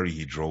the Ferrari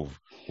he drove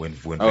when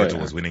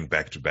Vettel was winning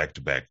back to back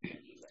to back.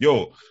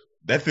 Yo,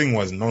 that thing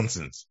was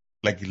nonsense.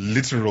 Like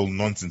literal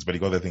nonsense, but he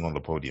got that thing on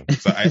the podium.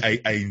 So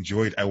I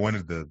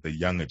wanted the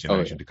younger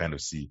generation to kind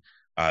of see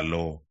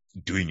Alonso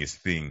doing his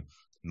thing,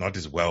 not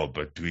as well,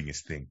 but doing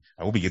his thing.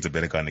 I hope he gets a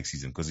better car next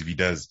season, because if he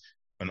does,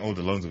 an old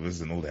Alonso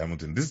versus an old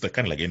Hamilton, this is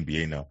kind of like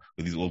NBA now,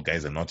 where these old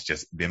guys they're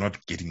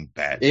not getting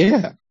bad.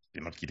 Yeah.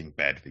 They're not getting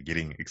bad. They're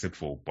getting, except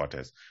for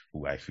Bottas,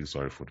 who I feel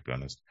sorry for, to be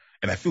honest.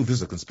 And I feel this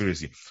is a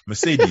conspiracy.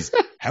 Mercedes,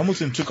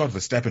 Hamilton took out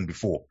Verstappen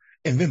before,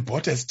 and then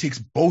Bottas takes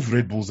both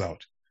Red Bulls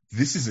out.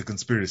 This is a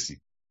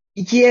conspiracy.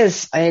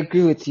 Yes, I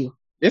agree with you.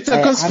 It's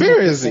a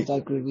conspiracy. I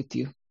agree with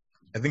you.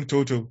 I think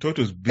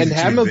Toto's busy. And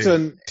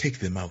Hamilton, take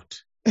them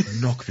out,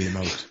 knock them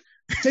out,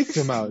 take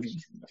them out.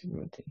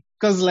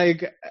 Because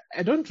like,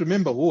 I don't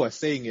remember who was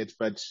saying it,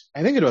 but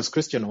I think it was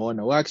Christian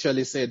Horner who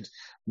actually said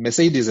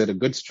Mercedes had a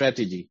good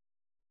strategy.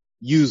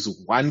 Use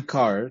one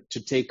car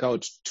to take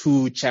out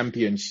two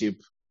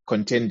championship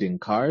contending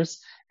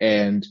cars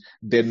and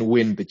then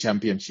win the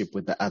championship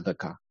with the other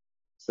car.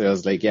 So I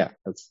was like, yeah,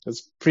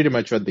 that's pretty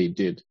much what they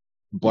did.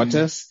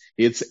 Bottas,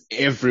 it's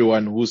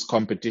everyone who's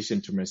competition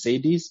to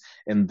Mercedes,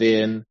 and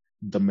then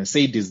the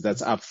Mercedes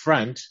that's up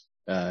front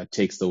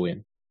takes the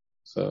win.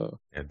 So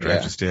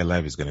Drive to Stay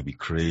Alive is going to be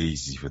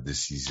crazy for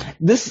this season.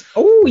 Yes.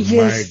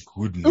 My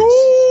goodness.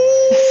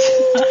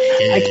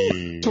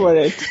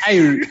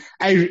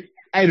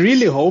 I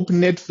really hope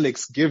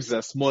Netflix gives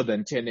us more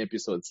than 10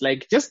 episodes.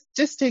 Like,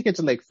 just take it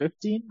to like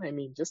 15. I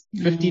mean, just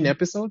 15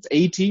 episodes,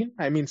 18.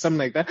 I mean, something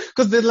like that.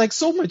 Because there's like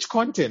so much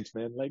content,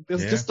 man. Like,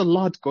 there's just a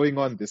lot going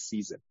on this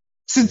season.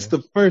 Since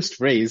the first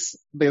race,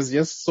 there's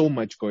just so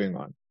much going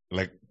on.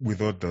 Like, we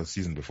thought the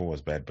season before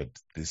was bad, but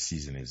this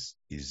season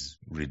is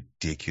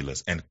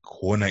ridiculous. And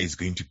Horner is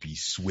going to be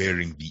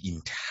swearing the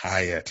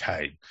entire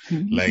time.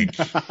 Like,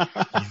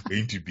 he's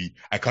going to be,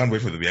 I can't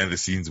wait for the behind the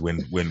scenes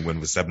when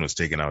Verstappen was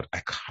taken out.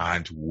 I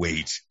can't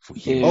wait for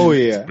him to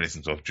express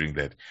himself during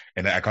that.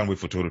 And I can't wait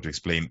for Toto to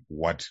explain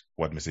what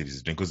Mercedes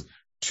is doing. Because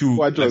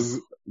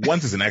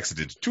once is an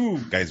accident. Two,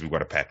 guys, we've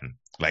got a pattern.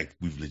 Like,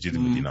 we've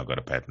legitimately now got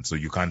a pattern. So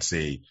you can't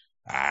say,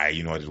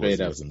 you know what, it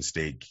was a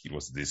mistake. It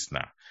was this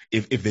now.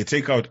 If they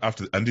take out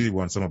until you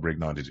want summer break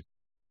now, did you?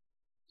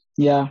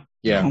 Yeah.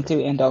 Until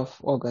the end of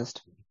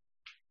August.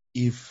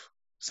 If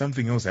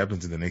something else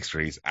happens in the next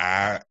race,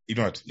 you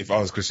know what? If I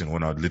was Christian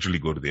Horner, I'd literally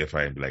go to the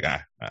FIA and be like,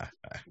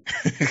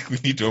 we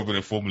need to open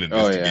a formal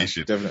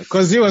investigation. Oh, yeah, definitely.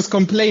 Because he was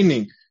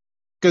complaining.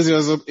 Because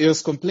he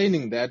was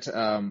complaining that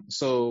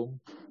so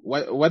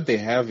what they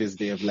have is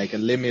they have like a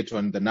limit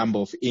on the number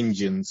of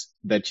engines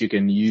that you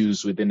can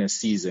use within a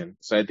season.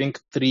 So I think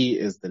 3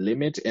 is the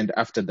limit, and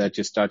after that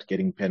you start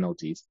getting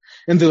penalties.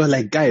 And they were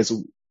like, guys,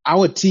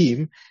 our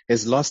team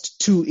has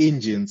lost 2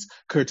 engines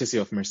courtesy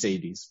of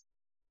Mercedes.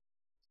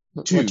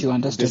 What do you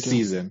want us this to do?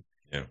 Season.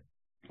 Yeah.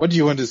 What do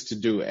you want us to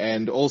do?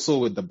 And also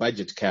with the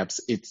budget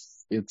caps,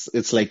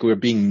 it's like we're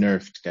being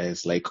nerfed,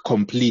 guys, like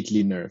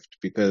completely nerfed,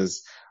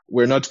 because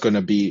we're not going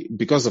to be,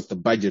 because of the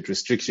budget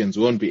restrictions,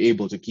 we won't be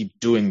able to keep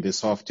doing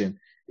this often,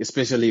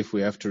 especially if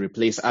we have to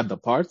replace other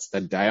parts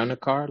that die on a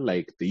car,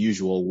 like the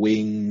usual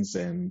wings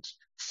and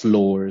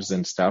floors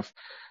and stuff.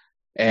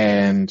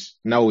 And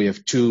now we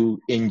have 2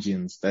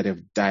 engines that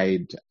have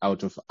died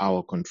out of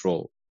our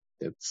control.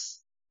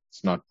 It's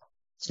not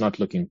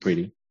looking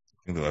pretty.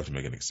 I think they'll have to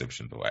make an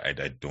exception, though. I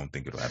don't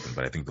think it'll happen,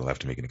 but I think they'll have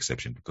to make an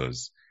exception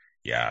because,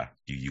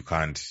 you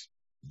can't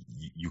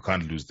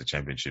lose the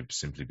championship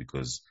simply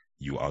because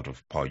you're out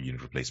of power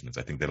unit replacements.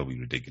 I think that'll be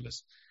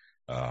ridiculous.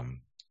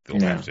 They'll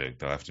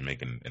have to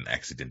make an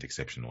accident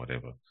exception or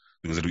whatever,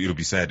 because it'll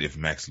be sad if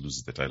Max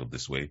loses the title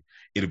this way.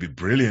 It'll be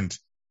brilliant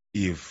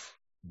if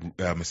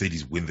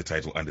Mercedes win the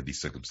title under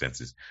these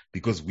circumstances,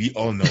 because we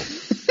all know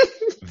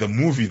the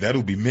movie that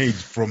will be made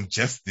from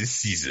just this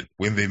season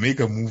when they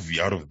make a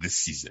movie out of this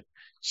season.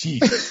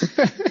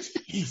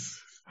 Jeez.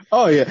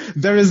 Oh yeah,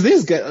 there is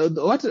this guy.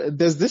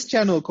 There's this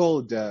channel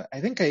called. I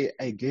think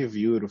I gave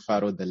you,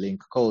 Rufaro, the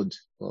link called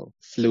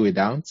Fluid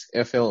Ounce,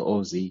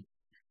 FLOZ.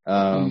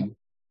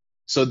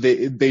 So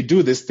they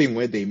do this thing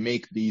where they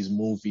make these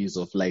movies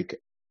of like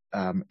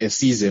a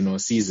season or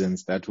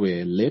seasons that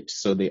were lit.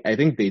 So I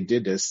think they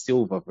did a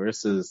silver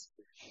versus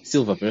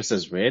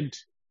red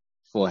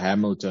for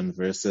Hamilton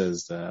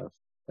versus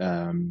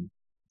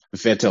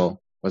Vettel.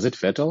 Was it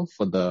Vettel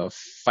for the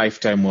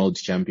 5-time world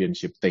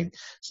championship thing?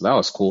 So that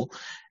was cool.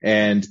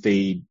 And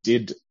they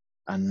did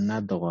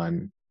another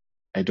one.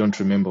 I don't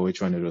remember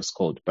which one it was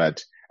called,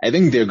 but I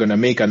think they're going to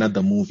make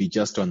another movie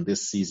just on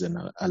this season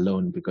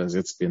alone, because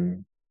it's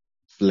been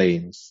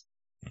flames.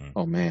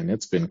 Oh man,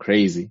 it's been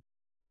crazy.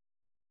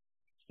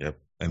 Yep.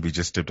 And we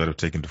just stepped out of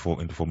taking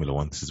into Formula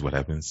One. This is what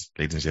happens.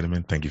 Ladies and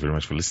gentlemen, thank you very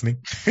much for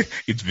listening.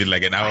 It's been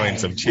like an hour and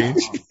some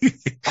change.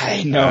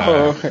 I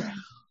know.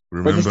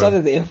 Remember, when we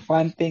started the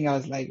F1 thing, I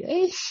was like,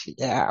 It's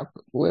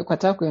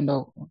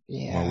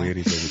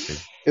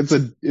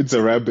a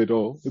rabbit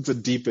hole. It's a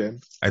deep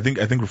end. I think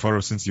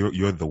Rufaro, since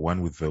you're the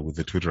one with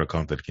the Twitter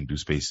account that can do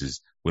spaces,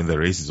 when the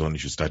race is on, you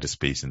should start a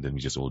space and then we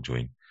just all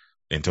join.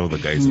 and tell the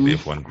guys in the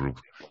F1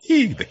 group,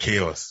 the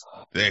chaos.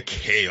 The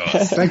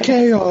chaos. The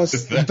chaos.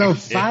 The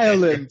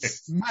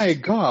violence. My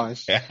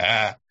gosh.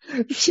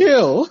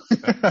 Chill.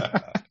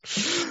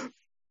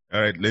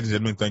 All right, ladies and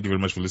gentlemen, thank you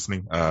very much for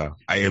listening. I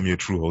am your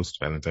true host,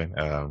 Valentine.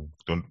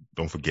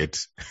 Don't forget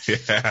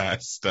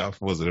star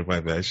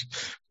 405 hash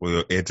for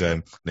your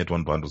airtime,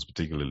 Net1 bundles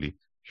particularly.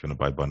 If you want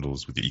to buy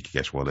bundles with your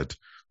eCash wallet,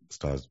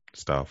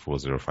 star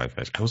 405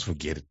 hash. I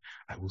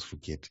always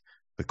forget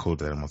the code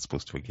that I'm not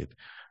supposed to forget.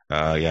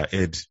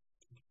 Ed,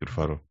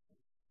 Rufaro,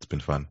 it's been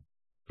fun.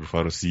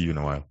 Rufaro, see you in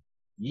a while.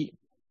 Yeah.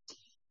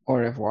 Au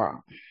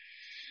revoir.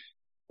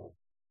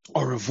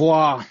 Au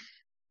revoir.